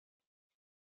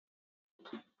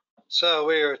So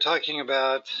we were talking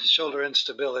about shoulder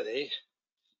instability,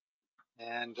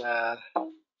 and let's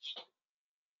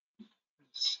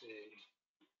see.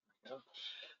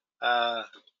 Uh,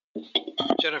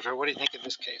 Jennifer, what do you think of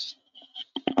this case?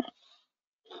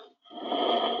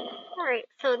 All right,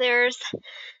 so there's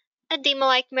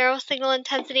edema-like marrow signal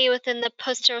intensity within the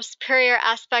posterior superior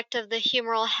aspect of the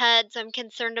humeral head. So I'm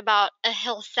concerned about a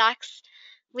Hill-Sachs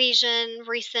lesion,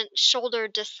 recent shoulder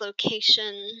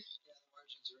dislocation. Yeah, the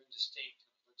margins are indistinct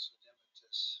and it looks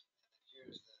edematous.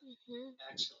 And here's the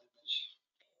axial image.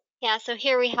 Yeah, so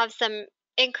here we have some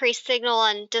increased signal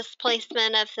and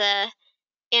displacement of the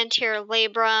anterior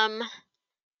labrum.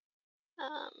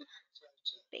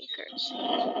 Baker's.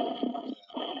 Non-bony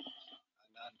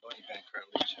Bankart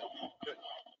lesion. Good.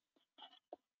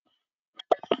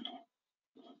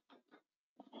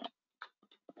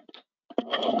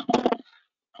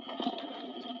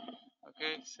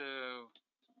 Okay, so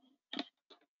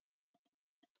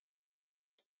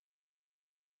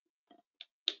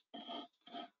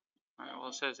alright, well,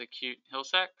 it says acute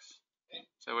Hill-Sachs. Okay.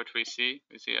 So which we see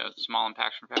a small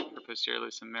impaction factor, posterior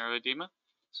lucent marrow edema.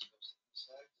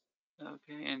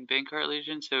 Okay, and Bankart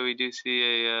lesion. So we do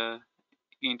see a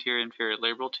anterior inferior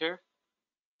labral tear.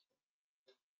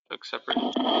 Looks separate.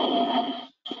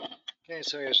 Okay,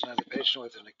 so here's another patient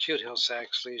with an acute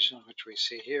Hill-Sachs lesion, which we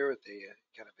see here with the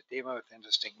kind of edema with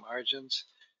indistinct margins.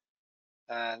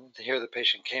 And here the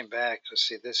patient came back. Let's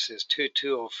see, this is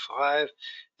 2205,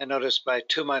 and notice by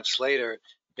 2 months later,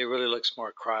 it really looks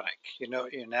more chronic. You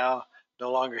now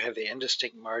no longer have the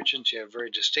indistinct margins. You have very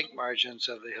distinct margins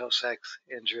of the Hill-Sachs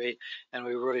injury, and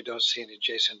we really don't see any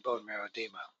adjacent bone marrow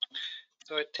edema.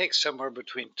 So it takes somewhere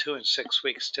between 2 and 6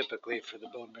 weeks typically for the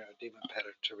bone marrow edema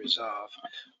pattern to resolve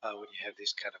when you have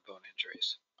these kind of bone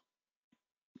injuries.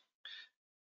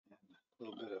 And a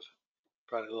little bit of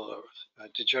probably a little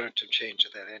degenerative change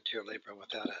of that anterior labrum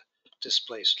without a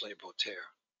displaced labral tear.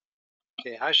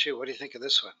 Okay, Ashi, what do you think of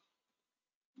this one?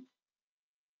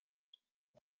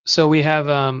 So we have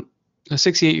a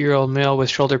 68-year-old male with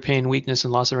shoulder pain, weakness,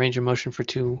 and loss of range of motion for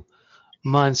 2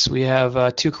 months. We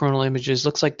have 2 coronal images.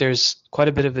 Looks like there's quite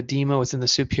a bit of edema within the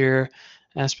superior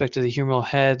aspect of the humeral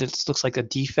head. It looks like a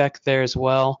defect there as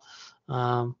well.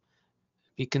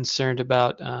 Be concerned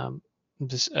about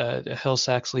this a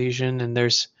Hill-Sachs lesion, and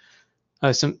there's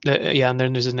and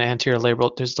then there's an anterior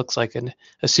labral. There's looks like a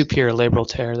superior labral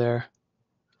tear there.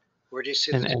 Where do you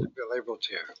see the superior labral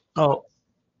tear? Oh,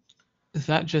 is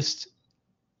that just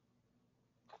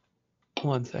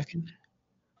 1 second?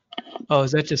 Oh,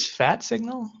 is that just fat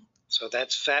signal? So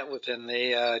that's fat within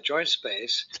the joint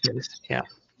space. Yeah.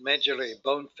 Medullary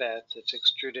bone fat that's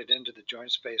extruded into the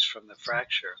joint space from the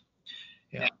fracture.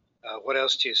 Yeah. And, what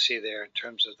else do you see there in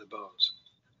terms of the bones?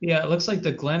 Yeah, it looks like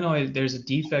the glenoid, there's a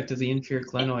defect of the inferior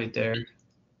glenoid there.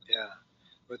 Yeah,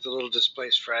 with a little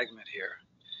displaced fragment here.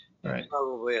 Right. And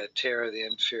probably a tear of the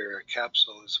inferior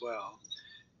capsule as well.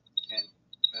 And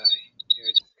here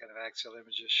just kind of axial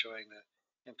images showing the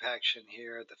impaction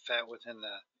here, the fat within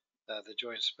the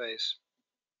joint space,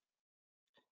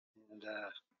 and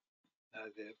the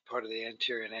part of the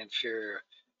anterior and inferior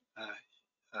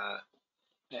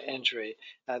injury.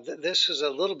 This is a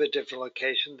little bit different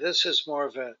location. This is more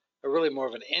of really more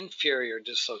of an inferior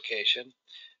dislocation.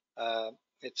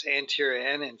 It's anterior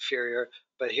and inferior,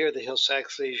 but here the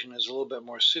Hill-Sachs lesion is a little bit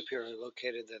more superiorly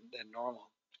located than normal.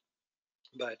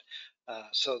 But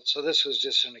so this was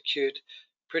just an acute,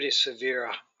 pretty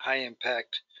severe, high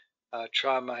impact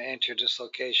trauma, anterior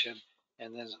dislocation,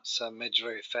 and then some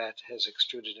medullary fat has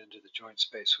extruded into the joint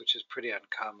space, which is pretty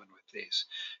uncommon with these,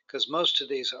 because most of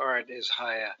these aren't as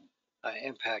high a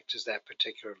impact as that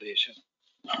particular lesion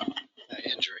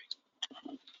injury.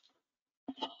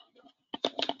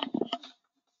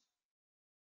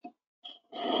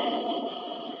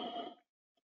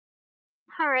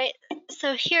 All right,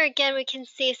 so here again we can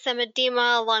see some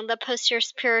edema along the posterior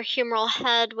superior humeral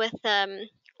head with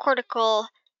cortical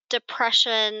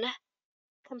depression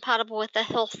compatible with the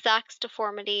Hill-Sachs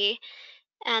deformity.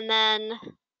 And then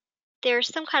there's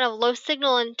some kind of low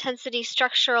signal intensity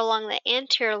structure along the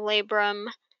anterior labrum.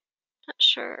 Not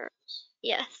sure.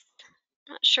 Yes,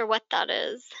 not sure what that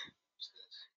is.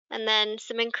 And then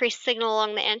some increased signal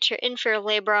along the anterior inferior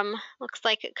labrum. Looks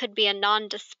like it could be a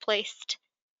non-displaced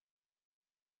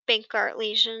Bankart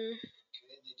lesion.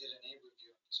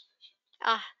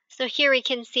 So here we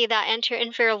can see that anterior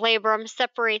inferior labrum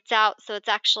separates out, so it's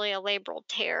actually a labral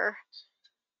tear.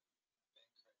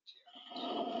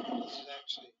 This is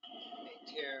actually a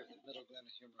tear of the middle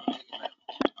glenohumeral ligament,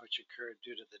 which occurred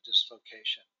due to the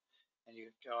dislocation. And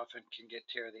you often can get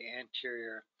tear of the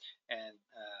anterior and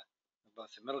both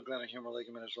the middle glenohumeral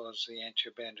ligament as well as the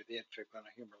anterior band of the inferior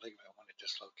glenohumeral ligament when it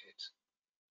dislocates.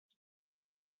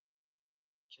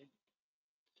 Okay.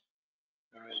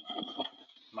 All right,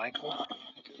 Michael.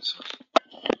 It's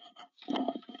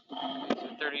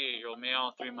a 38-year-old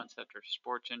male, 3 months after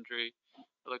sports injury.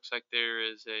 It looks like there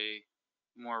is a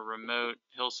more remote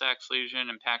Hill-Sachs lesion,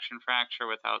 impaction fracture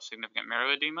without significant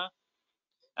marrow edema.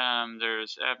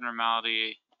 There's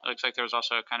abnormality. It looks like there was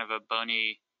also kind of a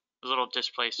little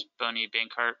displaced bony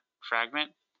Bankart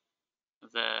fragment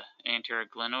of the anterior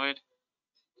glenoid.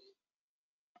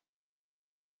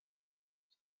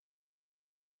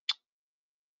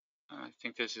 I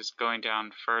think this is going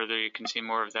down further. You can see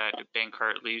more of that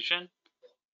Bankart lesion.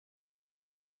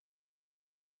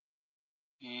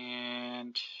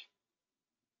 And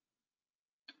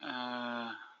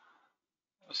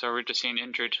so we're just seeing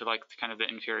injury to like kind of the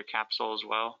inferior capsule as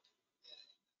well.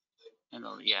 And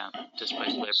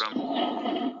displaced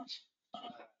labrum.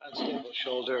 Unstable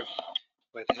shoulder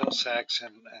with Hill-Sachs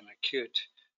and acute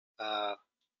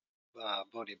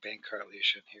bony Bankart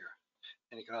lesion here.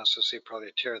 And you can also see probably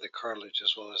a tear of the cartilage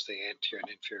as well as the anterior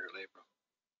and inferior labrum.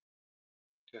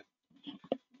 Good.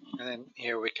 And then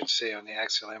here we can see on the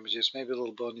axial images, maybe a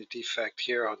little bony defect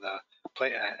here on the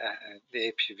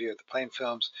AP view of the plain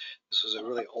films. This was a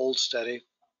really old study,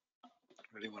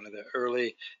 really one of the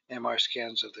early MR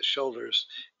scans of the shoulders.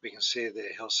 We can see the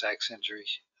Hill-Sachs injury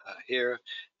here,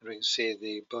 and we can see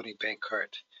the bony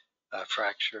Bankart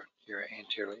fracture here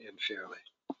anteriorly, inferiorly.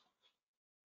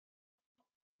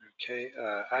 Okay,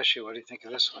 Ashi, what do you think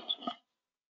of this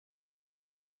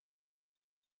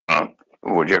one?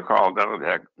 Would you call that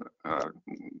a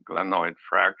glenoid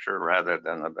fracture rather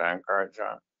than a Bankart,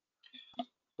 John?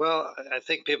 Well, I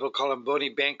think people call them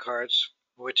bony Bankarts,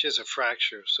 which is a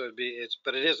fracture. So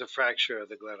but it is a fracture of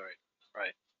the glenoid,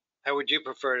 right? How would you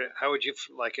prefer it? How would you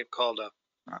like it called up?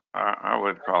 I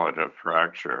would call it a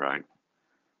fracture, right?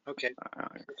 Okay,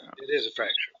 it is a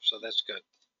fracture, so that's good.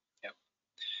 Yep.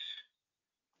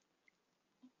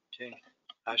 Okay,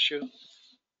 Ashu.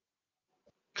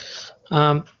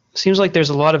 Seems like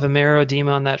there's a lot of marrow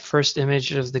edema on that first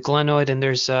image of the glenoid, and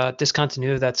there's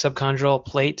discontinuity of that subchondral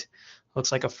plate.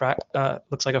 Looks like a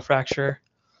fracture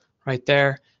right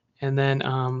there. And then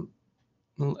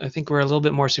I think we're a little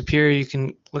bit more superior. You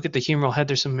can look at the humeral head.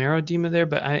 There's some marrow edema there,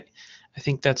 but I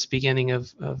think that's beginning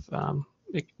of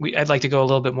I'd like to go a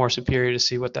little bit more superior to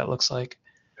see what that looks like.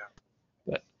 Yeah.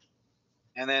 But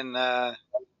and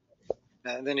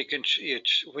then you can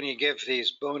when you give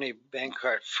these bony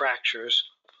Bankart fractures,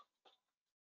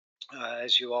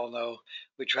 as you all know,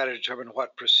 we try to determine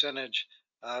what percentage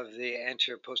of the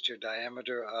anterior posterior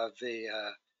diameter of the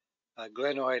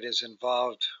glenoid is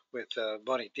involved with a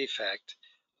bony defect.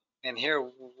 And here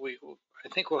I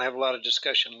think we'll have a lot of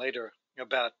discussion later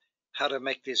about how to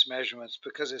make these measurements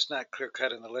because it's not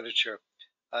clear-cut in the literature.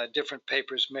 Different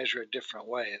papers measure it different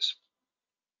ways.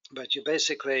 But you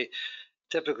basically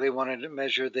typically want to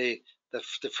measure the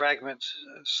fragment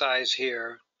size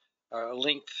here, or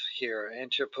length here,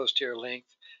 anterior posterior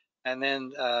length, and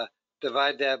then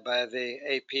divide that by the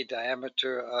AP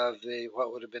diameter of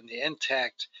what would have been the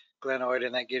intact glenoid,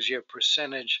 and that gives you a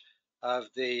percentage of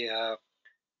the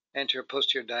anterior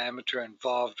posterior diameter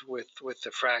involved with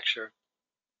the fracture.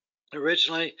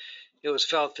 Originally, it was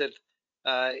felt that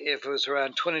if it was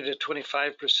around 20 to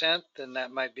 25%, then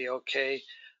that might be okay.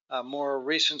 More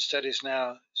recent studies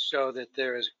now show that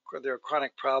there are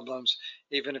chronic problems,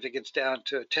 even if it gets down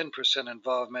to 10%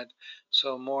 involvement.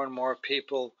 So more and more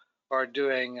people are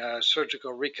doing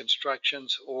surgical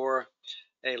reconstructions or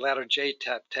a lateral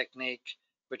J-tap technique,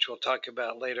 which we'll talk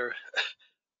about later,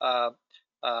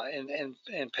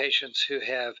 in patients who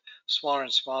have smaller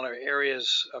and smaller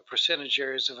areas, percentage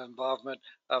areas of involvement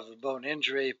of a bone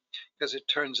injury, because it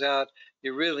turns out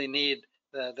you really need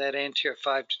that anterior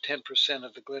 5 to 10%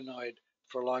 of the glenoid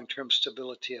for long-term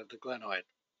stability of the glenoid.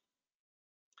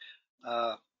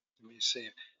 Let me see.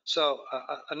 So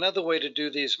another way to do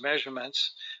these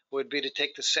measurements would be to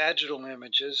take the sagittal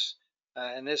images,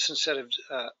 and this instead of,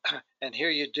 and here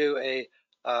you do a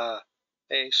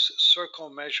circle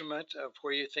measurement of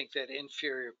where you think that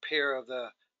inferior pair of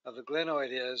the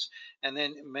glenoid is, and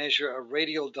then measure a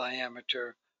radial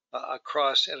diameter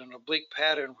across at an oblique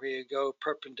pattern where you go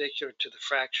perpendicular to the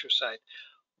fracture site.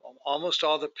 Almost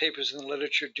all the papers in the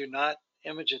literature do not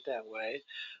image it that way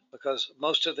because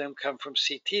most of them come from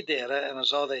CT data, and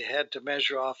as all they had to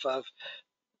measure off of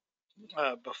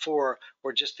before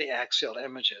were just the axial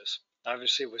images.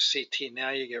 Obviously with CT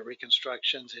now you get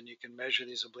reconstructions and you can measure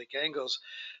these oblique angles.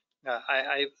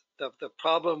 The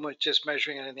problem with just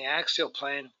measuring it in the axial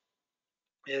plane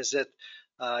is that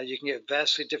You can get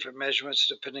vastly different measurements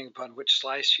depending upon which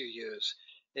slice you use.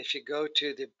 If you go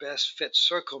to the best fit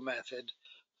circle method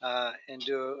and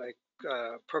do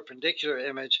a perpendicular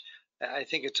image, I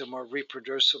think it's a more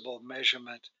reproducible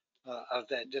measurement of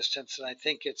that distance, and I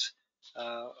think it's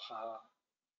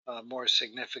more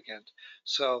significant.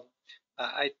 So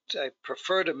I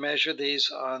prefer to measure these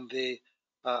on the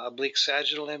oblique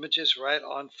sagittal images right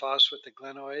on FOSS with the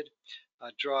glenoid.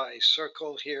 Draw a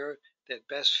circle here that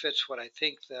best fits what I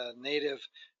think the native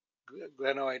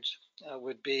glenoid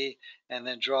would be, and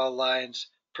then draw lines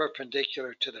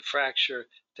perpendicular to the fracture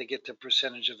to get the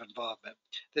percentage of involvement.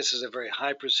 This is a very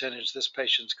high percentage. This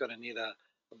patient's going to need a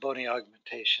bony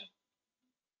augmentation.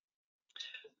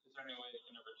 Is there any way you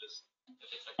can ever just, if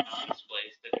it's like not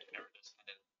displaced, that you can ever just kind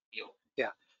of heal?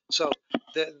 Yeah. So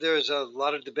there's a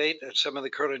lot of debate at some of the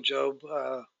Curl and Job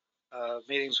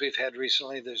meetings we've had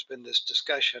recently. There's been this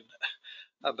discussion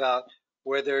about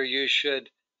whether you should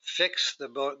fix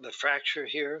the fracture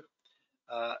here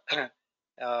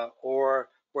or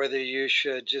whether you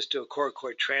should just do a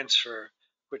coracoid transfer,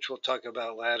 which we'll talk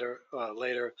about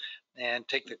later, and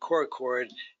take the coracoid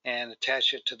and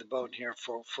attach it to the bone here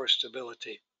for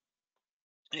stability.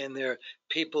 And there are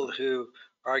people who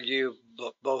argue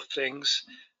both things.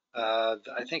 I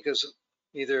think it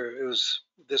was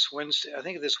this Wednesday. I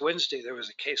think this Wednesday there was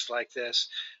a case like this,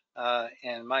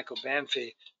 and Michael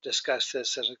Banfi discussed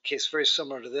this as a case very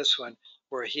similar to this one,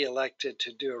 where he elected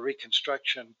to do a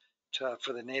reconstruction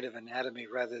for the native anatomy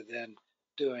rather than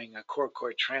doing a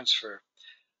coracoid transfer.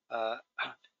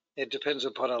 It depends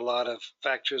upon a lot of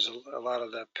factors, a lot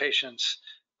of the patient's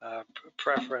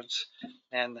preference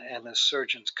and the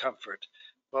surgeon's comfort.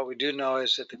 What we do know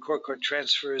is that the coracoid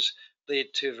transfers lead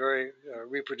to very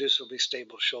reproducibly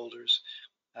stable shoulders.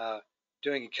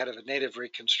 Doing a kind of a native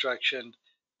reconstruction,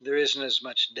 there isn't as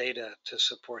much data to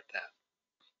support that.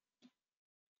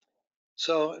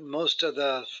 So most of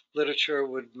the literature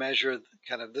would measure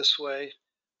kind of this way,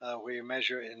 where you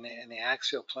measure in the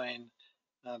axial plane.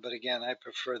 But again, I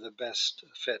prefer the best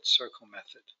fit circle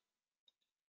method.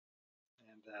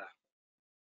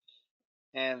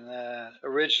 And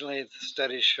originally, the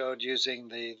studies showed using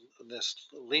this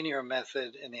linear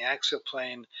method in the axial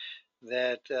plane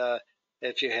that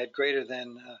if you had greater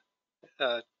than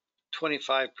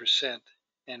 25%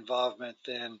 involvement,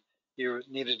 then you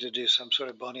needed to do some sort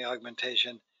of bony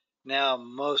augmentation. Now,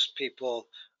 most people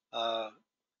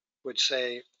would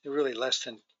say really less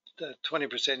than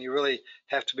 20%. You really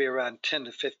have to be around 10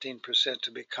 to 15%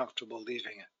 to be comfortable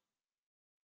leaving it.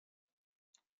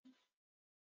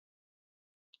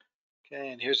 Okay,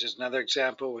 and here's another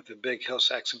example with a big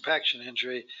Hill-Sachs impaction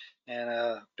injury and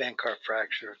a Bankart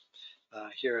fracture.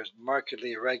 Here is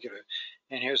markedly irregular.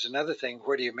 And here's another thing,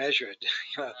 where do you measure it?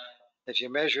 If you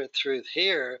measure it through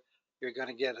here, you're going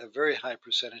to get a very high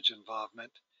percentage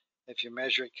involvement. If you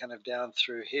measure it kind of down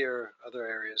through here, other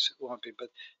areas, it won't be. But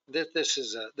this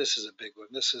is a big one.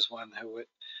 This is one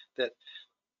that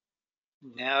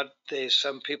nowadays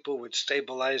some people would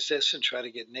stabilize this and try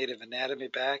to get native anatomy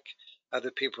back.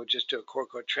 Other people just do a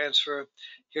coracoid transfer.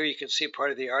 Here you can see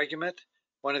part of the argument.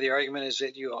 One of the argument is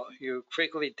that you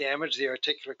frequently damage the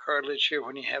articular cartilage here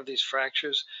when you have these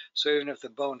fractures. So even if the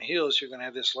bone heals, you're going to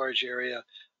have this large area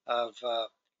of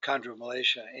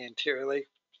chondromalacia anteriorly.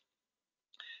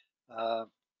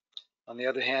 On the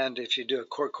other hand, if you do a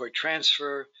coracoid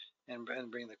transfer and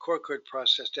bring the coracoid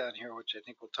process down here, which I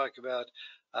think we'll talk about,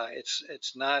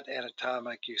 it's not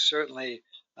anatomic. You certainly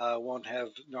won't have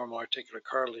normal articular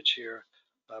cartilage here,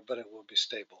 but it will be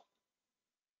stable.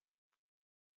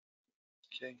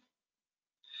 Okay.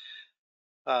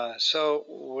 So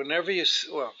whenever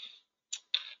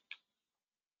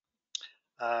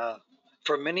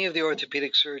for many of the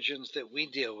orthopedic surgeons that we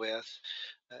deal with,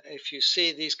 if you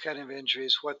see these kind of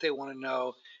injuries, what they want to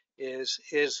know is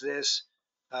this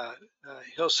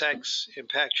Hill-Sachs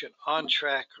impaction on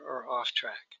track or off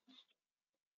track?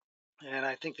 And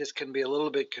I think this can be a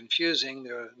little bit confusing.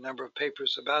 There are a number of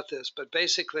papers about this, but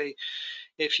basically,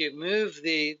 if you move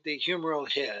the humeral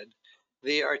head,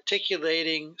 the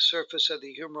articulating surface of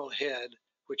the humeral head,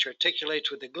 which articulates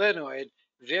with the glenoid,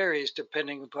 varies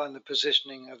depending upon the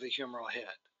positioning of the humeral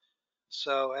head.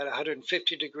 So at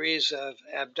 150 degrees of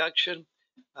abduction,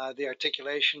 the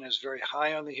articulation is very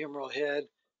high on the humeral head,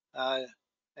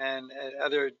 and at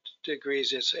other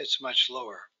degrees, it's much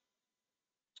lower.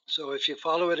 So if you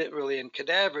follow it really in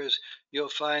cadavers, you'll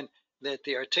find that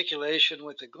the articulation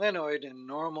with the glenoid in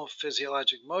normal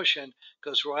physiologic motion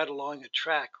goes right along a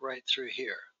track right through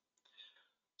here.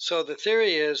 So the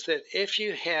theory is that if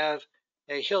you have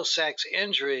a Hill-Sachs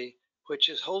injury, which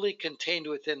is wholly contained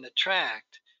within the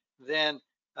tract, then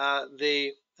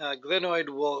the glenoid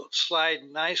will slide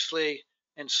nicely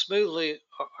and smoothly,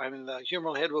 the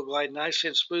humeral head will glide nicely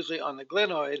and smoothly on the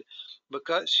glenoid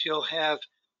because you'll have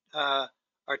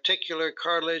articular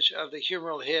cartilage of the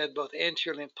humeral head, both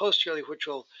anteriorly and posteriorly, which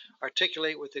will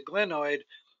articulate with the glenoid,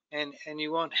 and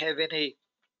you won't have any,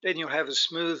 then you'll have a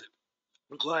smooth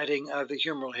gliding of the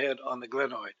humeral head on the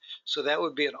glenoid. So that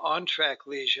would be an on-track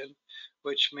lesion,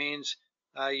 which means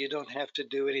you don't have to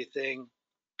do anything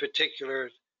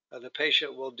particular. The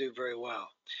patient will do very well.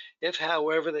 If,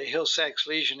 however, the Hill-Sachs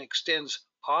lesion extends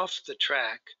off the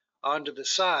track onto the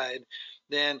side,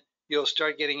 then you'll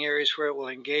start getting areas where it will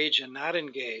engage and not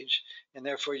engage, and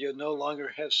therefore you'll no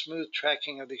longer have smooth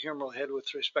tracking of the humeral head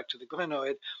with respect to the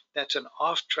glenoid. That's an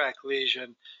off-track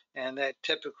lesion, and that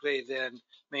typically then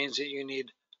means that you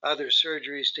need other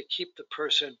surgeries to keep the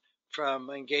person from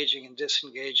engaging and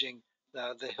disengaging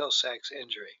the Hill-Sachs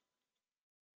injury.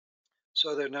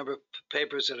 So there are a number of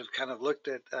papers that have kind of looked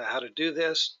at how to do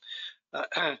this.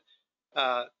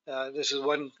 This is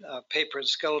one paper in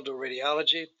skeletal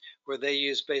radiology where they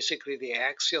use basically the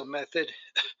axial method.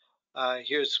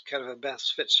 Here's kind of a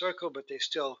best fit circle, but they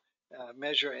still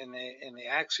measure in the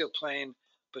axial plane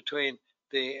between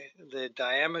the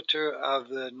diameter of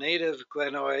the native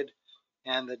glenoid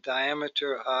and the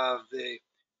diameter of the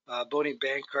bony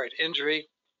Bankart injury.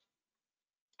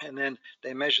 And then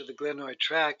they measure the glenoid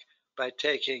track by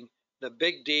taking the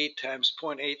big D times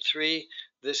 0.83.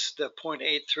 The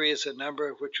 0.83 is a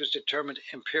number which was determined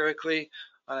empirically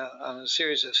on a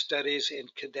series of studies in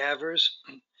cadavers.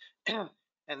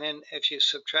 And then if you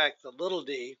subtract the little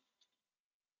d,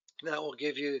 that will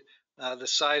give you the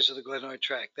size of the glenoid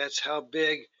tract. That's how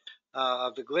big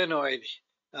the glenoid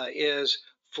is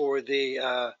for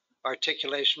the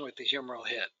articulation with the humeral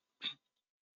head.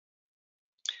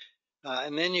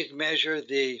 And then you can measure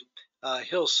the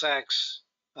Hill-Sachs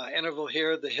interval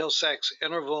here. The Hill-Sachs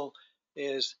interval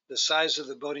is the size of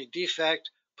the bony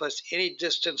defect plus any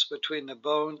distance between the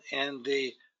bone and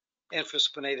the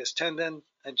infraspinatus tendon.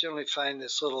 I generally find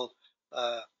this little,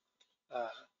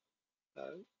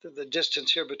 the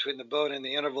distance here between the bone and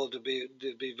the interval to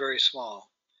be very small.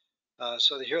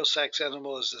 So the Hill-Sachs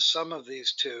interval is the sum of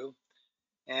these two.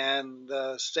 And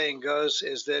the saying goes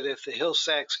is that if the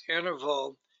Hill-Sachs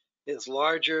interval is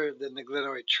larger than the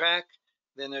glenoid tract,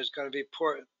 then there's going to be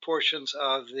portions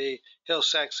of the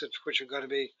Hill-Sachs which are going to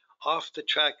be off the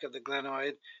track of the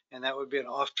glenoid, and that would be an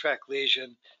off-track lesion.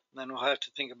 And then we'll have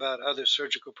to think about other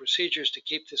surgical procedures to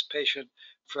keep this patient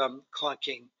from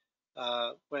clunking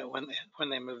when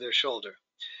they move their shoulder.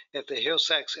 If the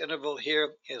Hill-Sachs interval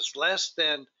here is less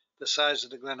than the size of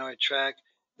the glenoid tract,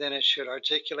 then it should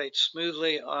articulate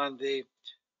smoothly on the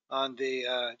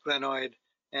glenoid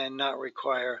and not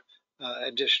require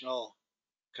additional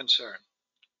concern.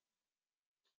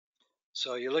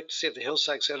 So you look to see if the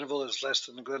Hill-Sachs interval is less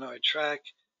than the glenoid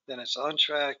tract, then it's on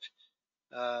track.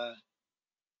 And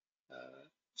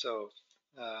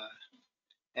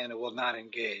it will not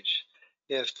engage.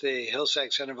 If the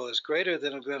Hill-Sachs interval is greater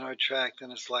than a glenoid tract,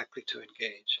 then it's likely to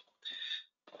engage.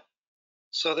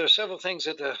 So there are several things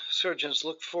that the surgeons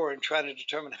look for in trying to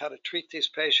determine how to treat these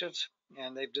patients,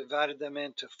 and they've divided them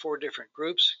into 4 different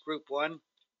groups. Group 1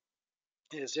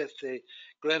 is if the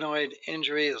glenoid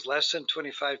injury is less than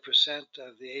 25%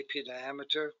 of the AP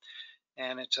diameter,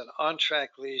 and it's an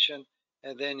on-track lesion,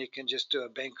 and then you can just do a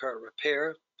Bankart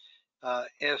repair.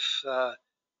 If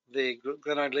the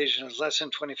glenoid lesion is less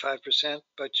than 25%,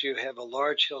 but you have a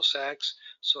large Hill-Sachs,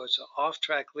 so it's an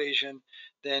off-track lesion,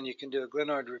 then you can do a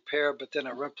glenoid repair, but then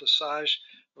a remplissage.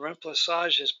 A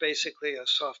remplissage is basically a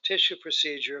soft tissue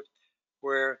procedure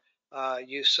where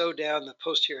you sew down the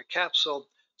posterior capsule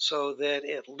so that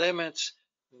it limits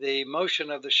the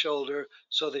motion of the shoulder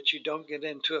so that you don't get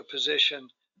into a position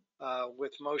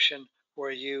with motion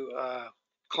where you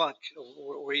clunk,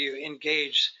 where you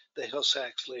engage the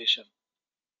Hill-Sachs lesion.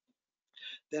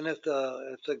 Then if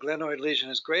the glenoid lesion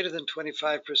is greater than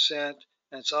 25%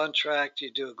 and it's on track,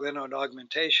 you do a glenoid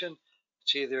augmentation.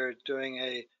 It's either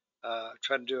doing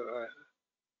trying to do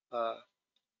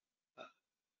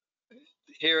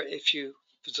here if you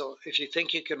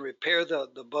think you can repair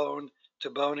the bone to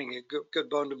bone and get good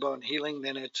bone to bone healing,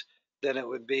 then it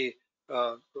would be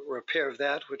repair of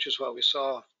that, which is what we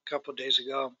saw a couple of days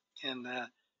ago in the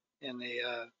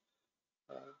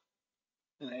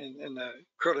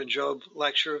Curlin Job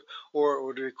lecture, or it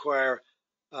would require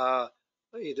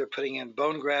either putting in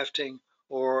bone grafting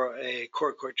or a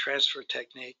coracoid transfer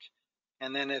technique.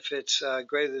 And then if it's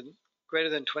greater than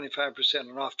 25%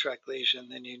 an off-track lesion,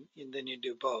 then you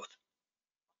do both.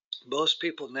 Most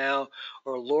people now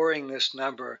are lowering this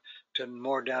number to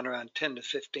more down around 10 to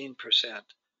 15%.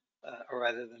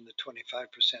 rather than the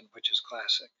 25%, which is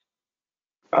classic.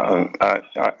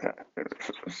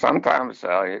 Sometimes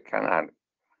you cannot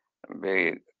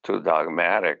be too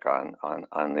dogmatic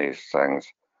on these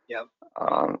things. Yep.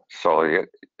 So you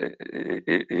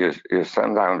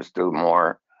sometimes do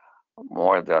more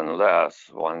than less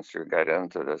once you get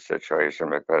into the situation,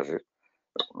 because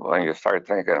when you start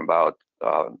thinking about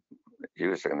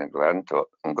using the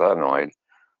glenoid,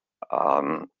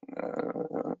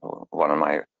 one of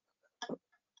my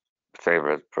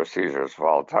favorite procedures of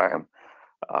all time,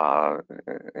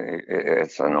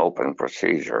 it's an open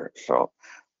procedure. So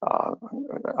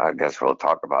I guess we'll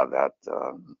talk about that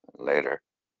later.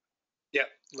 Yeah,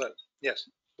 but yes,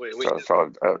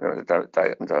 So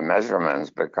the measurements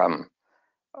become,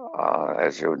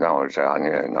 as you know, John,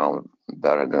 you know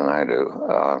better than I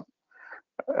do.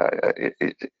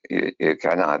 You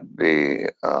cannot be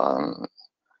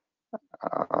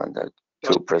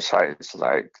too precise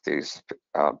like these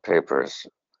papers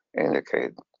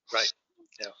indicate. Right.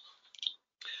 Yeah.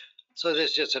 So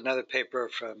this is just another paper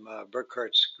from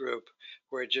Burkhart's group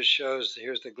where it just shows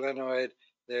here's the glenoid,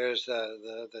 there's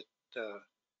the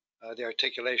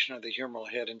articulation of the humeral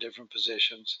head in different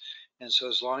positions. And so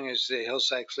as long as the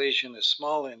Hill-Sachs lesion is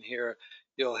small in here,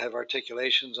 you'll have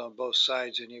articulations on both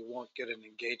sides and you won't get an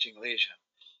engaging lesion.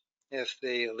 If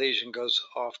the lesion goes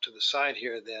off to the side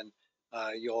here, then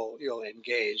you'll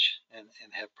engage and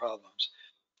have problems.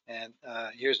 And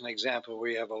here's an example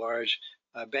where you have a large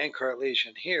Bankart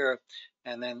lesion here,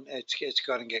 and then it's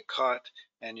going to get caught,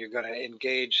 and you're going to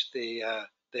engage the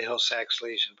Hill-Sachs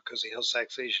lesion because the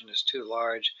Hill-Sachs lesion is too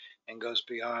large and goes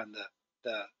beyond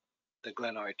the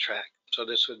glenoid tract. So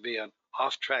this would be an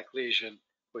off-track lesion,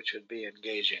 which would be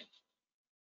engaging.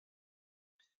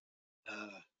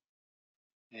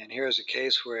 And here's a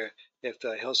case where if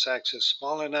the Hill-Sachs is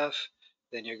small enough,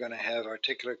 then you're going to have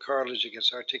articular cartilage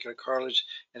against articular cartilage,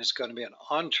 and it's going to be an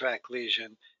on-track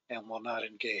lesion and will not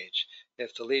engage.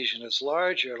 If the lesion is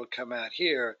larger, it'll come out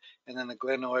here, and then the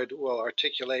glenoid will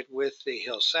articulate with the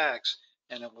Hill-Sachs,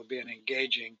 and it will be an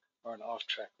engaging or an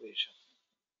off-track lesion.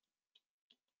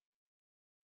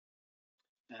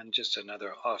 And just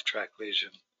another off-track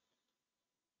lesion.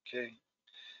 Okay.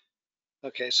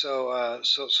 Okay, so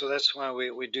that's why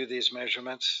we do these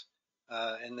measurements,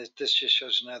 and this just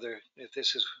shows another. If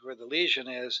this is where the lesion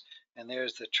is, and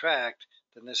there's the tract,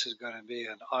 then this is going to be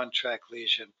an on-track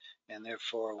lesion, and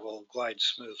therefore will glide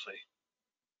smoothly.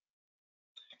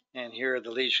 And here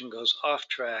the lesion goes off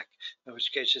track, in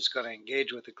which case it's going to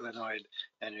engage with the glenoid,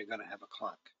 and you're going to have a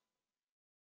clunk.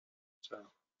 So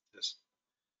this,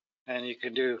 and you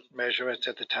can do measurements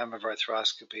at the time of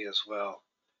arthroscopy as well,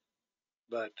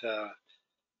 but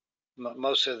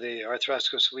most of the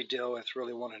arthroscopists we deal with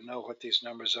really want to know what these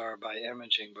numbers are by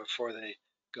imaging before they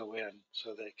go in so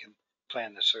they can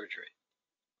plan the surgery.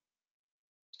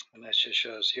 And that just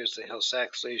shows here's the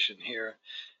Hill-Sachs lesion here.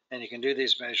 And you can do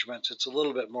these measurements. It's a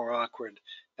little bit more awkward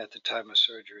at the time of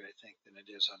surgery, I think, than it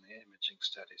is on the imaging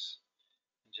studies.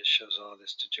 It just shows all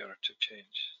this degenerative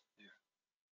change here.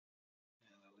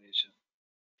 And the lesion.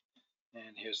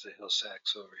 And here's the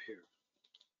Hill-Sachs over here.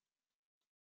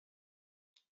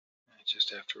 And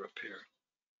just after repair.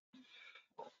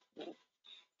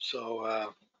 So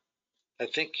I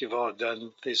think you've all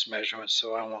done these measurements,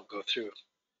 so I won't go through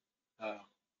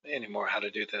anymore how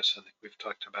to do this. I think we've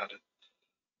talked about it.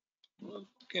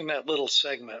 In that little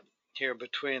segment here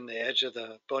between the edge of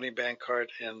the bony Bankart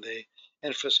and the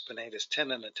infraspinatus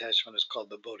tendon attachment is called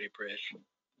the Bode bridge.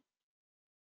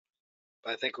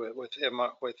 I think with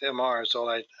MRs, all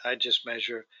I just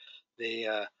measure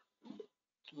the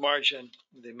margin,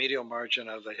 the medial margin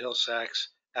of the Hill-Sachs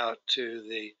out to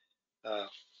the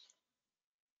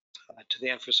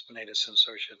infraspinatus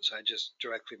insertion. So I just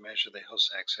directly measure the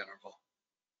Hill-Sachs interval.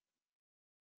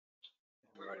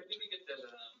 Where did you get the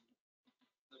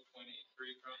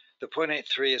 0.83 from? The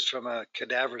 0.83 is from a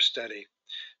cadaver study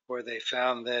where they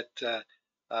found that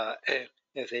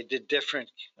if they did different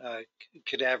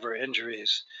cadaver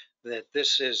injuries, that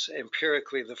this is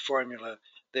empirically the formula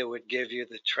that would give you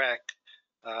the track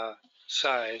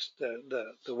size,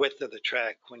 the width of the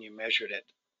track when you measured it.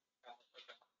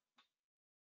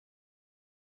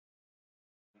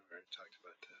 We already talked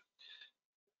about that.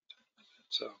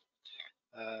 So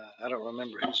I don't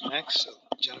remember who's next. So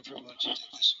Jennifer, why don't you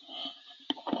take this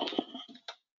one?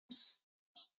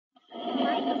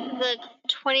 The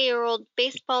 20-year-old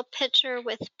baseball pitcher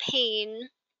with pain.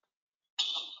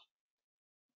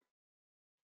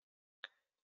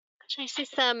 I see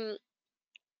some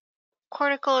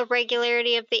cortical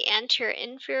irregularity of the anterior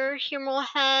inferior humeral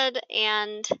head,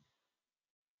 and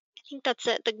I think that's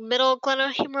it, the middle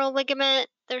glenohumeral ligament.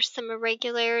 there's some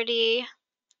irregularity.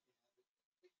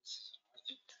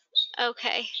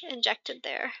 Okay, injected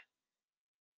there.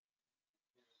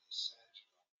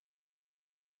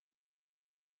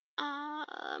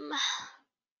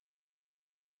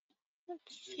 Let's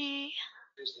see.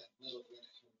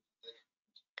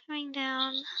 Coming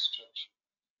down.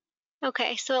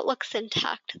 Okay, so it looks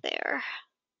intact there.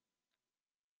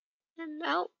 And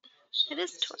oh, it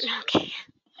is torn. Okay.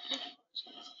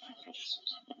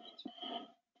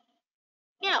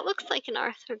 Yeah, it looks like an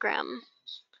arthrogram.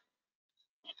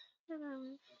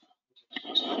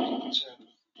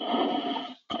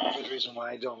 Good reason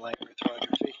why I don't like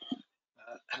arthrography.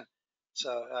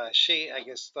 So she, I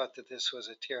guess, thought that this was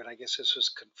a tear, and I guess this was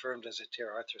confirmed as a tear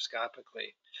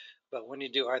arthroscopically. But when you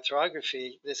do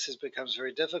arthrography, becomes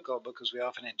very difficult because we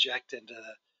often inject into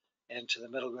the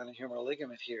middle glenohumeral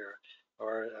ligament here,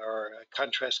 or a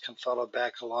contrast can follow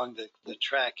back along the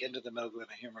track into the middle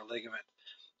glenohumeral ligament.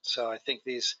 So I think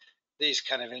these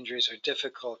kind of injuries are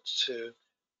difficult to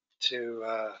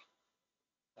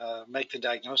make the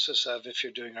diagnosis of if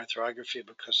you're doing arthrography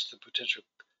because of the potential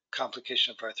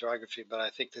complication of arthrography. But I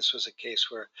think this was a case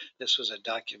where this was a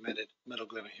documented middle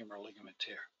glenohumeral ligament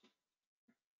tear.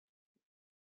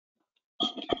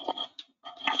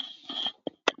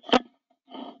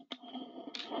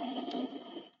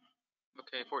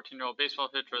 Okay, 14-year-old baseball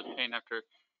pitcher with pain after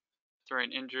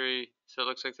throwing injury. So it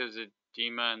looks like there's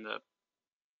edema in the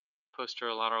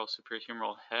posterior lateral superior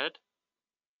humeral head.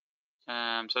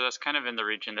 So that's kind of in the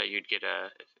region that you'd get a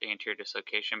anterior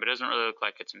dislocation, but it doesn't really look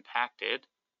like it's impacted.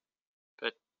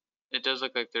 But it does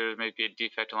look like there may be a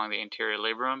defect along the anterior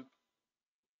labrum.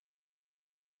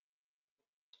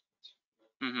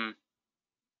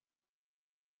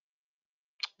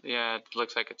 Yeah, it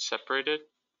looks like it's separated.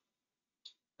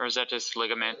 Or is that just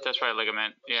ligament? That's right,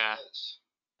 ligament. Yeah.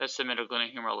 That's the middle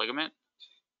glenohumeral ligament.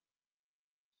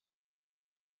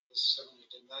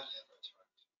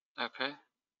 Okay.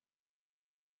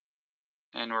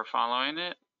 And we're following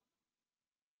it.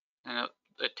 And it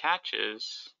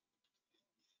attaches.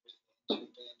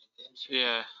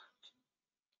 Yeah.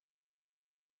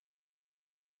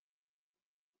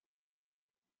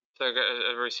 So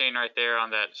we're seeing right there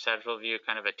on that sagittal view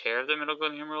kind of a tear of the middle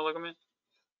glenohumeral ligament?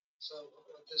 So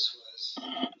what this was,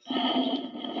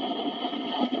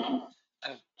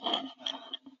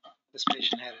 this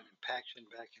patient had an impaction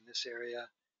back in this area,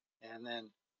 and then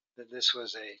this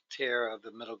was a tear of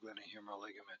the middle glenohumeral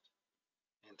ligament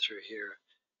and through here.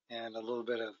 And a little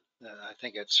bit of, I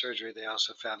think at surgery, they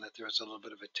also found that there was a little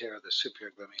bit of a tear of the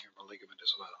superior glenohumeral ligament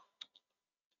as well,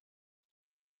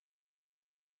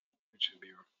 which would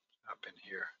be up in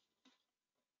here.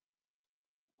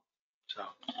 So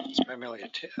it's primarily a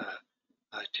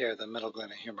tear of the middle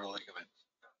glenohumeral ligament.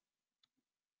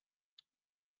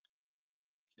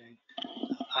 Okay.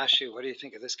 Ashu, what do you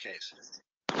think of this case?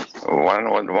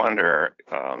 One would wonder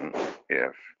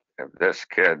if this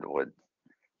kid would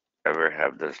ever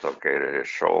have dislocated his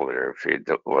shoulder if he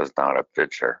was not a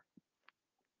pitcher.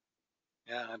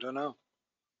 Yeah, I don't know.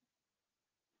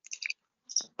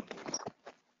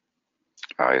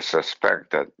 I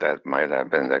suspect that might have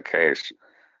been the case,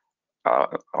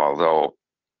 although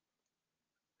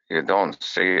you don't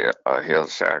see a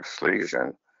Hill-Sachs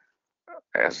lesion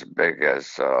as big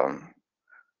as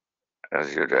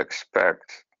you'd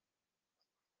expect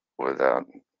with an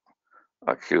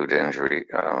acute injury.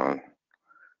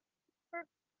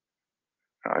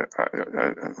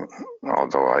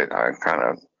 Although I kind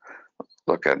of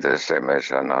look at this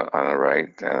image on the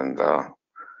right and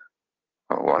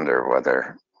I wonder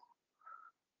whether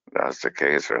that's the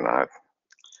case or not.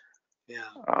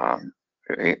 Yeah.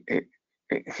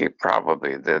 He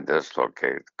probably did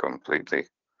dislocate completely.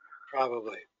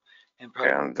 Probably.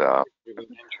 And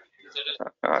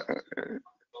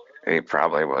he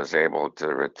probably was able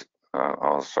to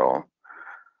also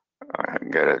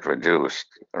get it reduced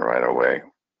right away.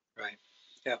 Right.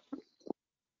 Yep.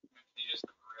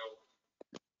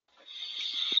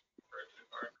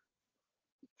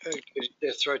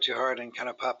 Just throw it too hard and kind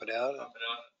of pop it out.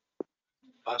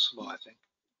 Possible, I think.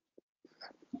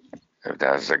 If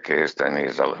that's the case, then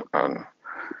he's a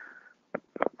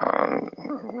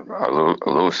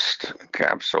loose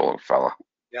capsule fella.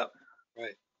 Yep.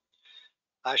 Right.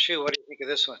 Ashu, what do you think of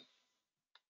this one?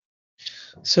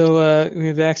 So we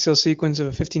have the axial sequence of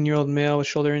a 15-year-old male with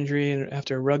shoulder injury and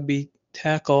after a rugby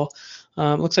tackle.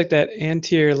 Looks like that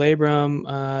anterior labrum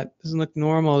doesn't look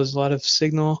normal. There's a lot of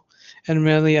signal, and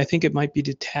really, I think it might be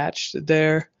detached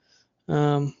there.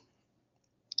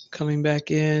 Coming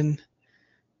back in,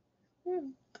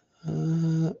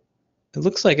 it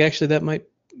looks like actually that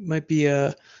might be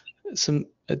a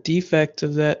defect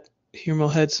of that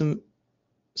humeral head,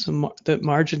 the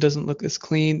margin doesn't look as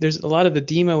clean. There's a lot of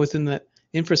edema within the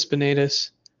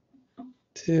infraspinatus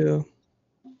too,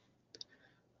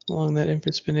 along that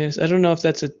infraspinatus. I don't know if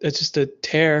that's just a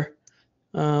tear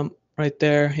right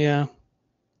there. Yeah,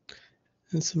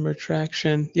 and some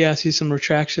retraction. Yeah, I see some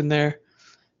retraction there.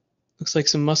 Looks like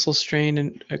some muscle strain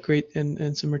and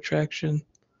and some retraction.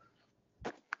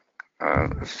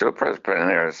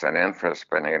 Supraspinatus and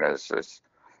infraspinatus is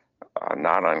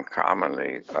not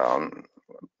uncommonly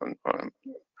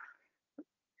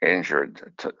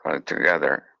injured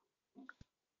together,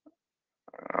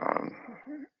 um,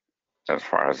 as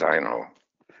far as I know.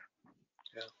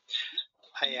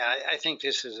 Yeah, I think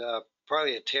this is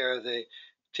probably a tear. The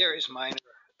tear is minor,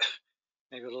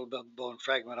 maybe a little bit bone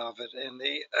fragment of it, in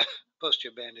the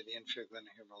posterior band of the inferior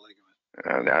glenohumeral ligament.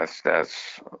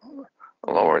 That's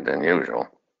lower than usual,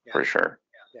 Yeah. for sure.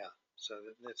 Yeah, so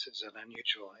this is an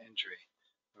unusual injury,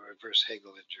 a reverse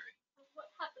Hegel injury. What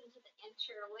happened to the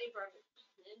anterior labrum?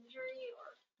 Injury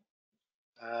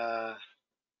or?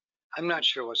 I'm not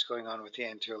sure what's going on with the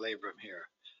anterior labrum here.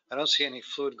 I don't see any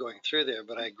fluid going through there,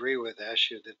 but I agree with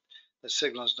Ashu that the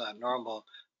signal is not normal,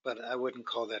 but I wouldn't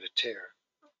call that a tear.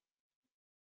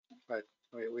 But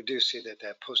we do see that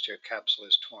that posterior capsule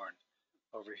is torn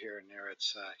over here near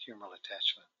its humeral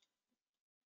attachment.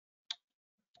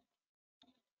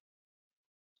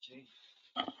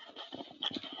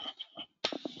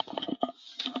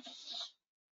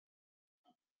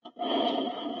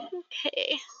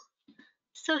 Okay.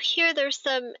 So here there's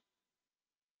some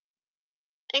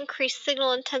increased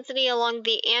signal intensity along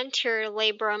the anterior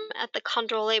labrum at the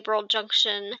chondrolabral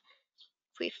junction.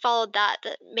 If we followed that,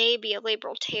 that may be a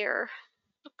labral tear.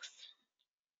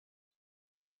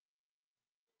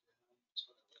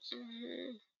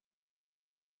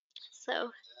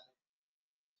 So,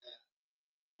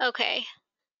 okay.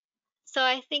 So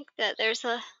I think that there's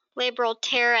a labral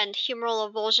tear and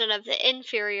humeral avulsion of the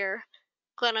inferior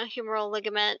glenohumeral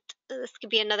ligament. This could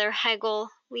be another Hegel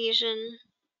lesion.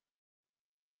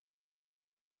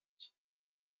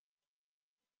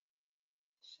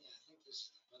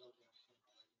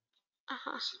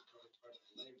 Uh-huh.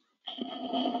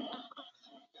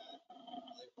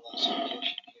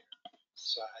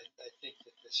 So I think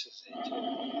that this is a tear in the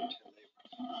anterior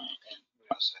labrum, and we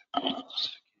also have labral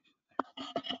ossification there.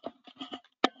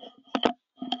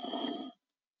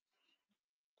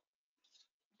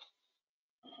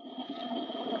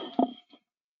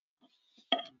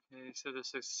 Okay, so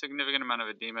there's a significant amount of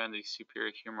edema in the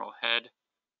superior humeral head.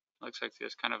 Looks like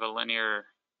there's kind of a linear,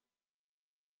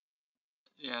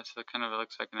 yeah, so it kind of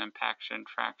looks like an impaction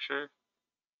fracture.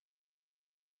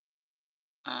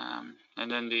 And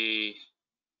then the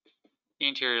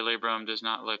anterior labrum does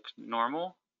not look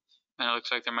normal. And it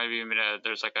looks like there might be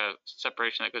there's like a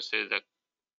separation that goes through it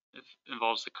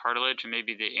involves the cartilage and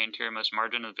maybe the anterior-most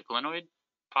margin of the glenoid,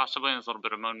 possibly. And there's a little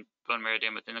bit of bone marrow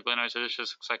edema within the glenoid. So this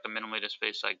just looks like a minimally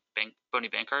displaced like bony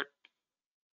Bankart.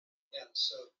 Yeah,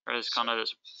 so, so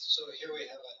here we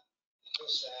have a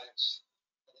Hill-Sachs,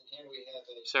 and then here we have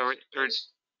a... So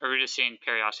are we just seeing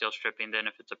periosteal stripping then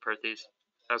if it's a Perthes?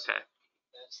 Okay.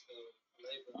 That's the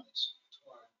labrum that's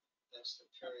torn. That's the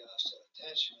periosteal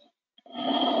attachment.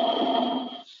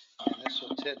 And this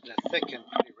will tend to thicken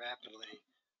pretty rapidly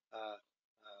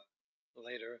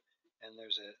later. And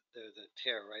there's a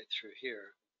tear right through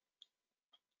here.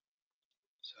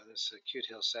 So this is acute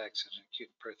Hill-Sachs and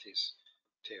acute Perthes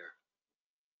tear.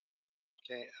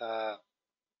 Okay,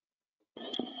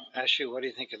 Ashu, what do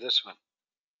you think of this one?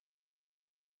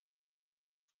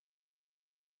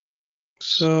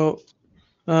 So,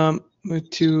 with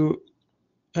two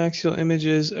axial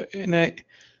images, and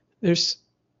there's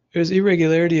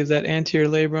irregularity of that anterior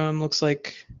labrum. Looks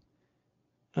like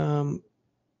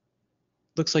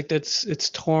it's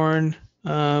torn.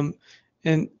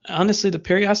 And honestly, the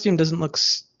periosteum doesn't look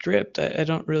stripped. I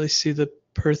don't really see the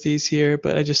Perthes here,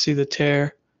 but I just see the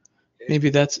tear. Maybe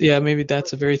that's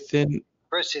a very thin.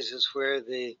 Perthes is where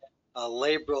the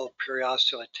labral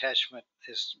periosteal attachment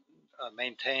is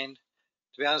maintained.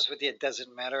 To be honest with you, it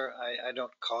doesn't matter. I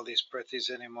don't call these Perthes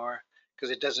anymore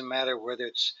because it doesn't matter whether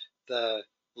it's the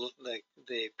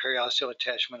periosteal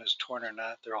attachment is torn or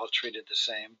not. They're all treated the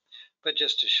same. But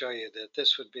just to show you that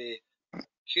this would be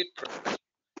acute Perthes.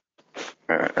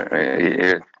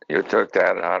 You took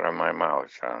that out of my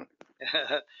mouth, Sean.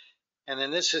 And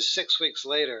then this is 6 weeks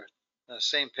later,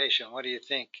 same patient. What do you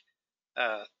think,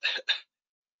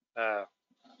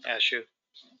 Ashu?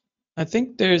 I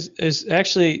think there's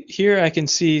actually here I can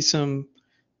see some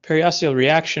periosteal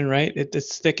reaction, right?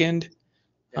 It's thickened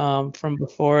from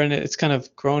before, and it's kind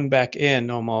of grown back in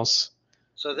almost.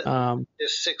 So that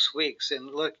is 6 weeks, and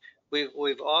look,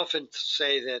 we've often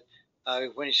say that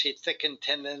when you see thickened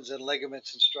tendons and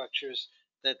ligaments and structures,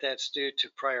 that's due to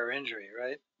prior injury,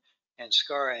 right, and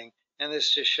scarring. And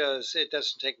this just shows it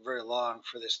doesn't take very long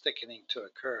for this thickening to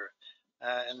occur.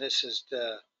 And this is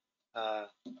the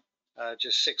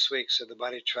just 6 weeks of the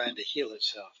body trying to heal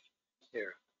itself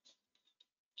here.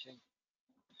 Okay.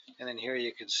 And then here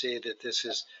you can see that this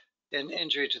is an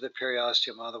injury to the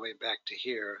periosteum all the way back to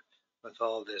here with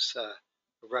all this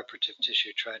reparative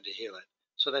tissue trying to heal it.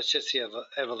 So that's just the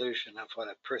evolution of what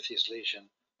a Perthes lesion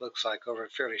looks like over a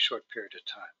fairly short period of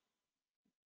time.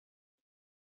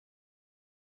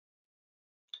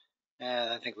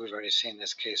 And I think we've already seen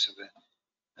this case of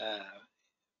a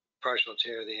partial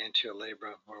tear of the anterior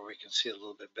labrum, where we can see a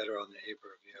little bit better on the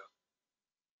ABR view.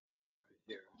 Right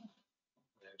here.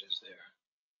 There it is there.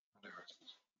 Whatever.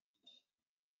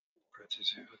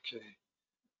 Perthes here. Okay.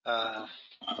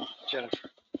 Jennifer.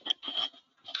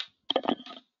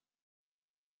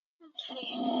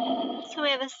 Okay. So we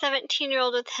have a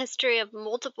 17-year-old with history of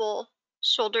multiple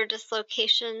shoulder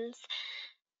dislocations.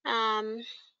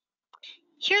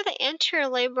 Here the anterior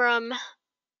labrum, I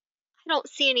don't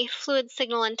see any fluid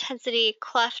signal intensity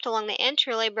cleft along the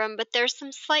anterior labrum, but there's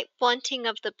some slight blunting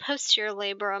of the posterior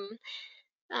labrum.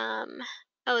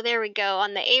 Oh, there we go.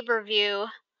 On the ABR view,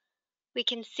 we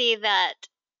can see that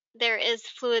there is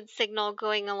fluid signal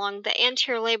going along the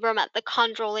anterior labrum at the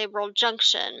chondrolabral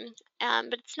junction,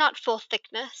 but it's not full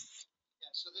thickness.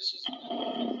 Yeah, so this is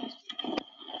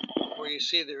where you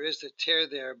see there is the tear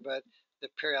there, but the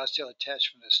periosteal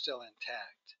attachment is still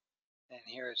intact. And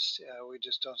here it's we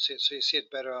just don't see it. So you see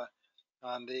it better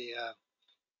on the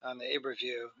ABR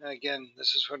view. And again,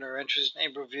 this is when we're interested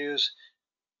in ABR views.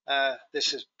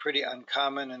 This is pretty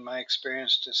uncommon in my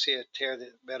experience to see a tear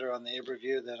better on the ABR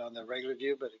view than on the regular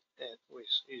view, but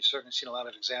you've certainly seen a lot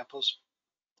of examples.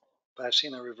 But I've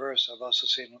seen the reverse. I've also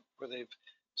seen where they've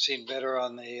seen better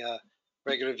on the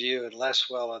regular view and less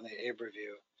well on the ABR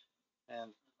view.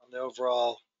 And on the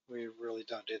overall, we really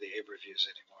don't do the ABR views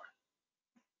anymore.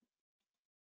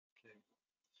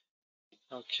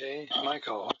 Okay,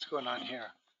 Michael, what's going on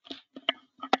here?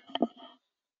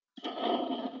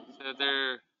 So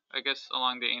they're, I guess,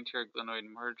 along the anterior glenoid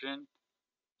margin.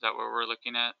 Is that what we're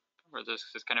looking at? Or this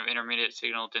kind of intermediate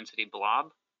signal density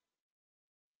blob?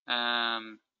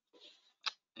 And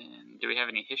do we have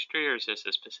any history, or is this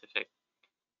a specific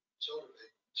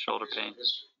shoulder pain?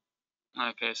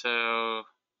 Okay, so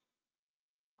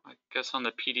I guess on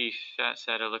the PD fat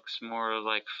set, it looks more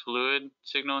like fluid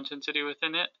signal intensity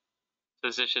within it. So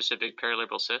is this just a big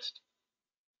perilabral cyst?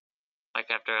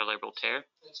 Like after a labral tear?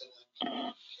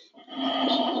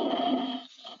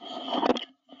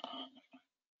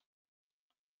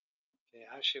 Okay,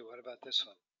 Ashi, what about this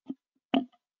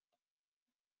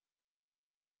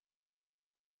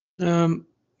one?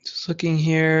 Just looking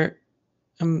here,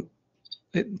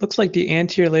 it looks like the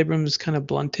anterior labrum is kind of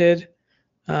blunted,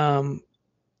 and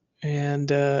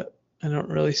I don't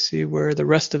really see where the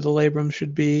rest of the labrum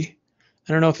should be.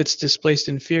 I don't know if it's displaced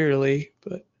inferiorly,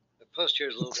 but the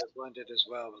posterior is a little bit blunted as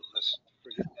well, but let's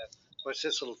forget that. What's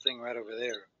this little thing right over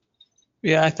there?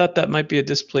 yeah, I thought that might be a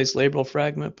displaced labral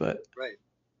fragment, but right.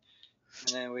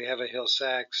 And then we have a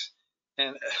Hill-Sachs,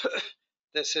 and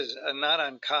this is not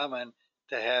uncommon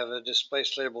to have a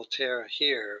displaced labral tear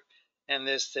here, and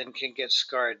this then can get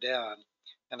scarred down.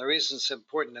 And the reason it's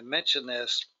important to mention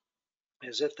this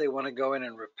is if they want to go in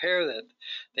and repair that,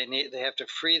 they have to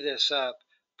free this up,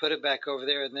 put it back over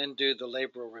there, and then do the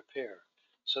labral repair.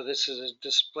 So this is a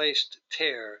displaced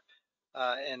tear,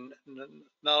 and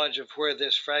knowledge of where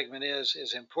this fragment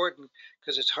is important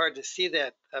because it's hard to see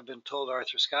that. I've been told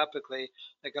arthroscopically,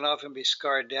 they can often be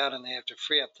scarred down, and they have to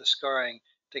free up the scarring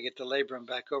to get the labrum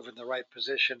back over in the right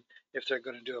position if they're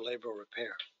going to do a labral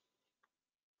repair.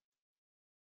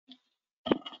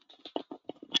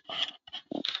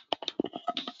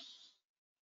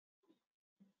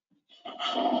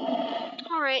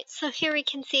 All right, so here we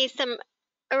can see some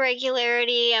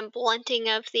irregularity and blunting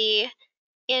of the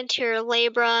anterior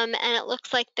labrum, and it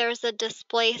looks like there's a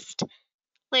displaced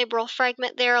labral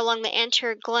fragment there along the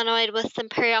anterior glenoid with some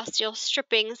periosteal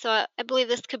stripping, so I believe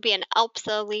this could be an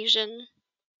ALPSA lesion.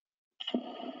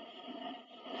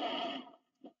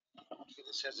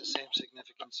 This has the same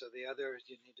significance. So the other,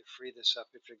 you need to free this up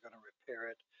if you're going to repair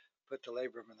it, put the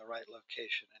labrum in the right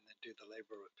location, and then do the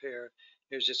labral repair.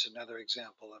 Here's just another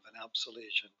example of an ALPSA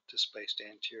lesion displaced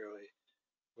anteriorly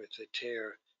with the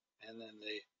tear, and then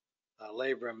the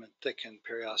labrum and thickened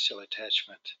periosteal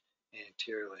attachment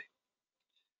anteriorly.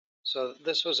 So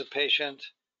this was a patient.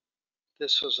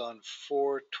 This was on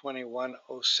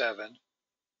 4/21/07,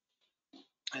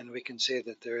 and we can see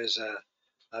that there is a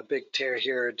a big tear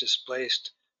here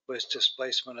displaced with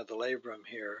displacement of the labrum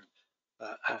here,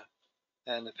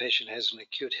 and the patient has an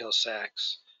acute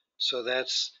Hill-Sachs. So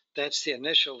that's the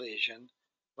initial lesion.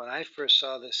 When I first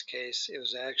saw this case, it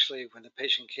was actually when the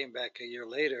patient came back a year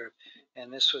later,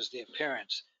 and this was the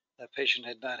appearance. The patient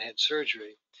had not had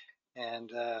surgery,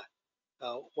 and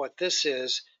what this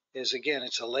is again,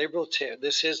 it's a labral tear.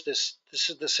 This is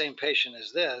the same patient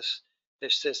as this.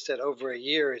 It's just that over a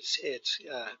year, it's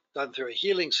gone through a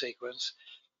healing sequence,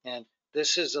 and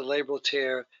this is the labral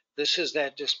tear. This is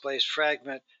that displaced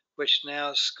fragment, which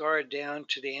now scarred down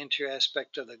to the anterior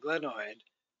aspect of the glenoid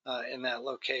in that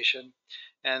location.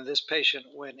 And this patient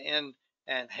went in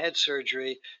and had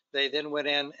surgery. They then went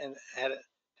in and had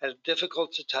a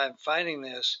difficult time finding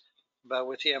this, but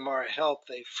with the MRI help,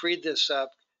 they freed this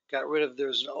up, got rid of,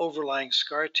 there's an overlying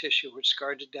scar tissue which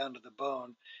scarred it down to the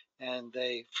bone, and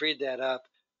they freed that up,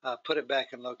 put it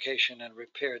back in location, and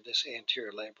repaired this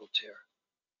anterior labral tear.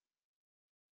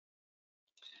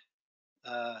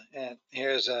 And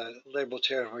here's a labral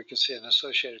tear where you can see an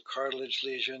associated cartilage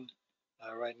lesion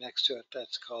right next to it.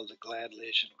 That's called the GLAD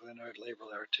lesion, glenoid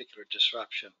labral articular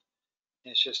disruption.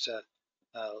 It's just a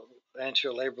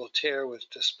anterior labral tear with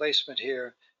displacement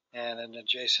here and an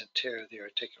adjacent tear of the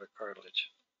articular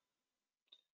cartilage.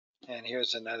 And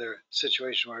here's another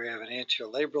situation where you have an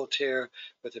anterior labral tear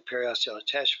with the periosteal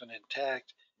attachment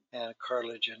intact and a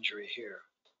cartilage injury here.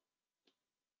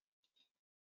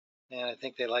 And I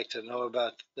think they like to know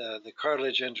about the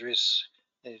cartilage injuries.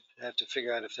 They have to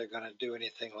figure out if they're going to do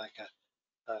anything like a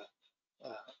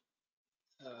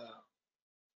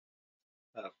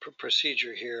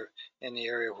procedure here in the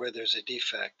area where there's a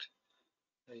defect.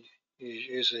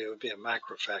 Usually it would be a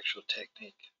microfracture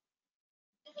technique.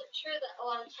 Is it true that a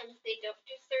lot of times they don't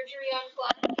do surgery on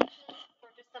GLAD lesions, or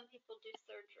do some people do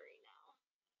surgery now?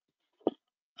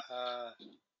 I've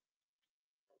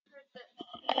heard that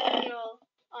they heal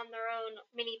on their own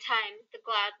many times, the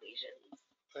GLAD lesions.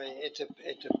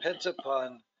 It depends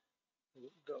upon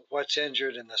what's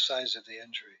injured and the size of the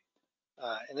injury.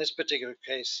 In this particular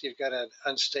case, you've got an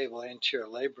unstable anterior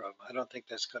labrum. I don't think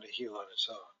that's going to heal on its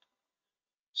own.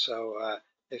 So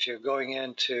if you're going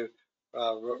in to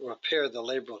repair the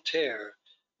labral tear,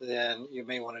 then you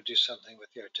may want to do something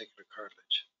with the articular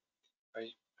cartilage,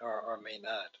 right? Or may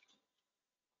not.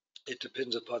 It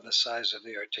depends upon the size of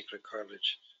the articular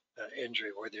cartilage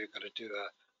injury, whether you're going to do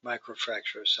a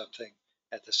microfracture or something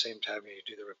at the same time you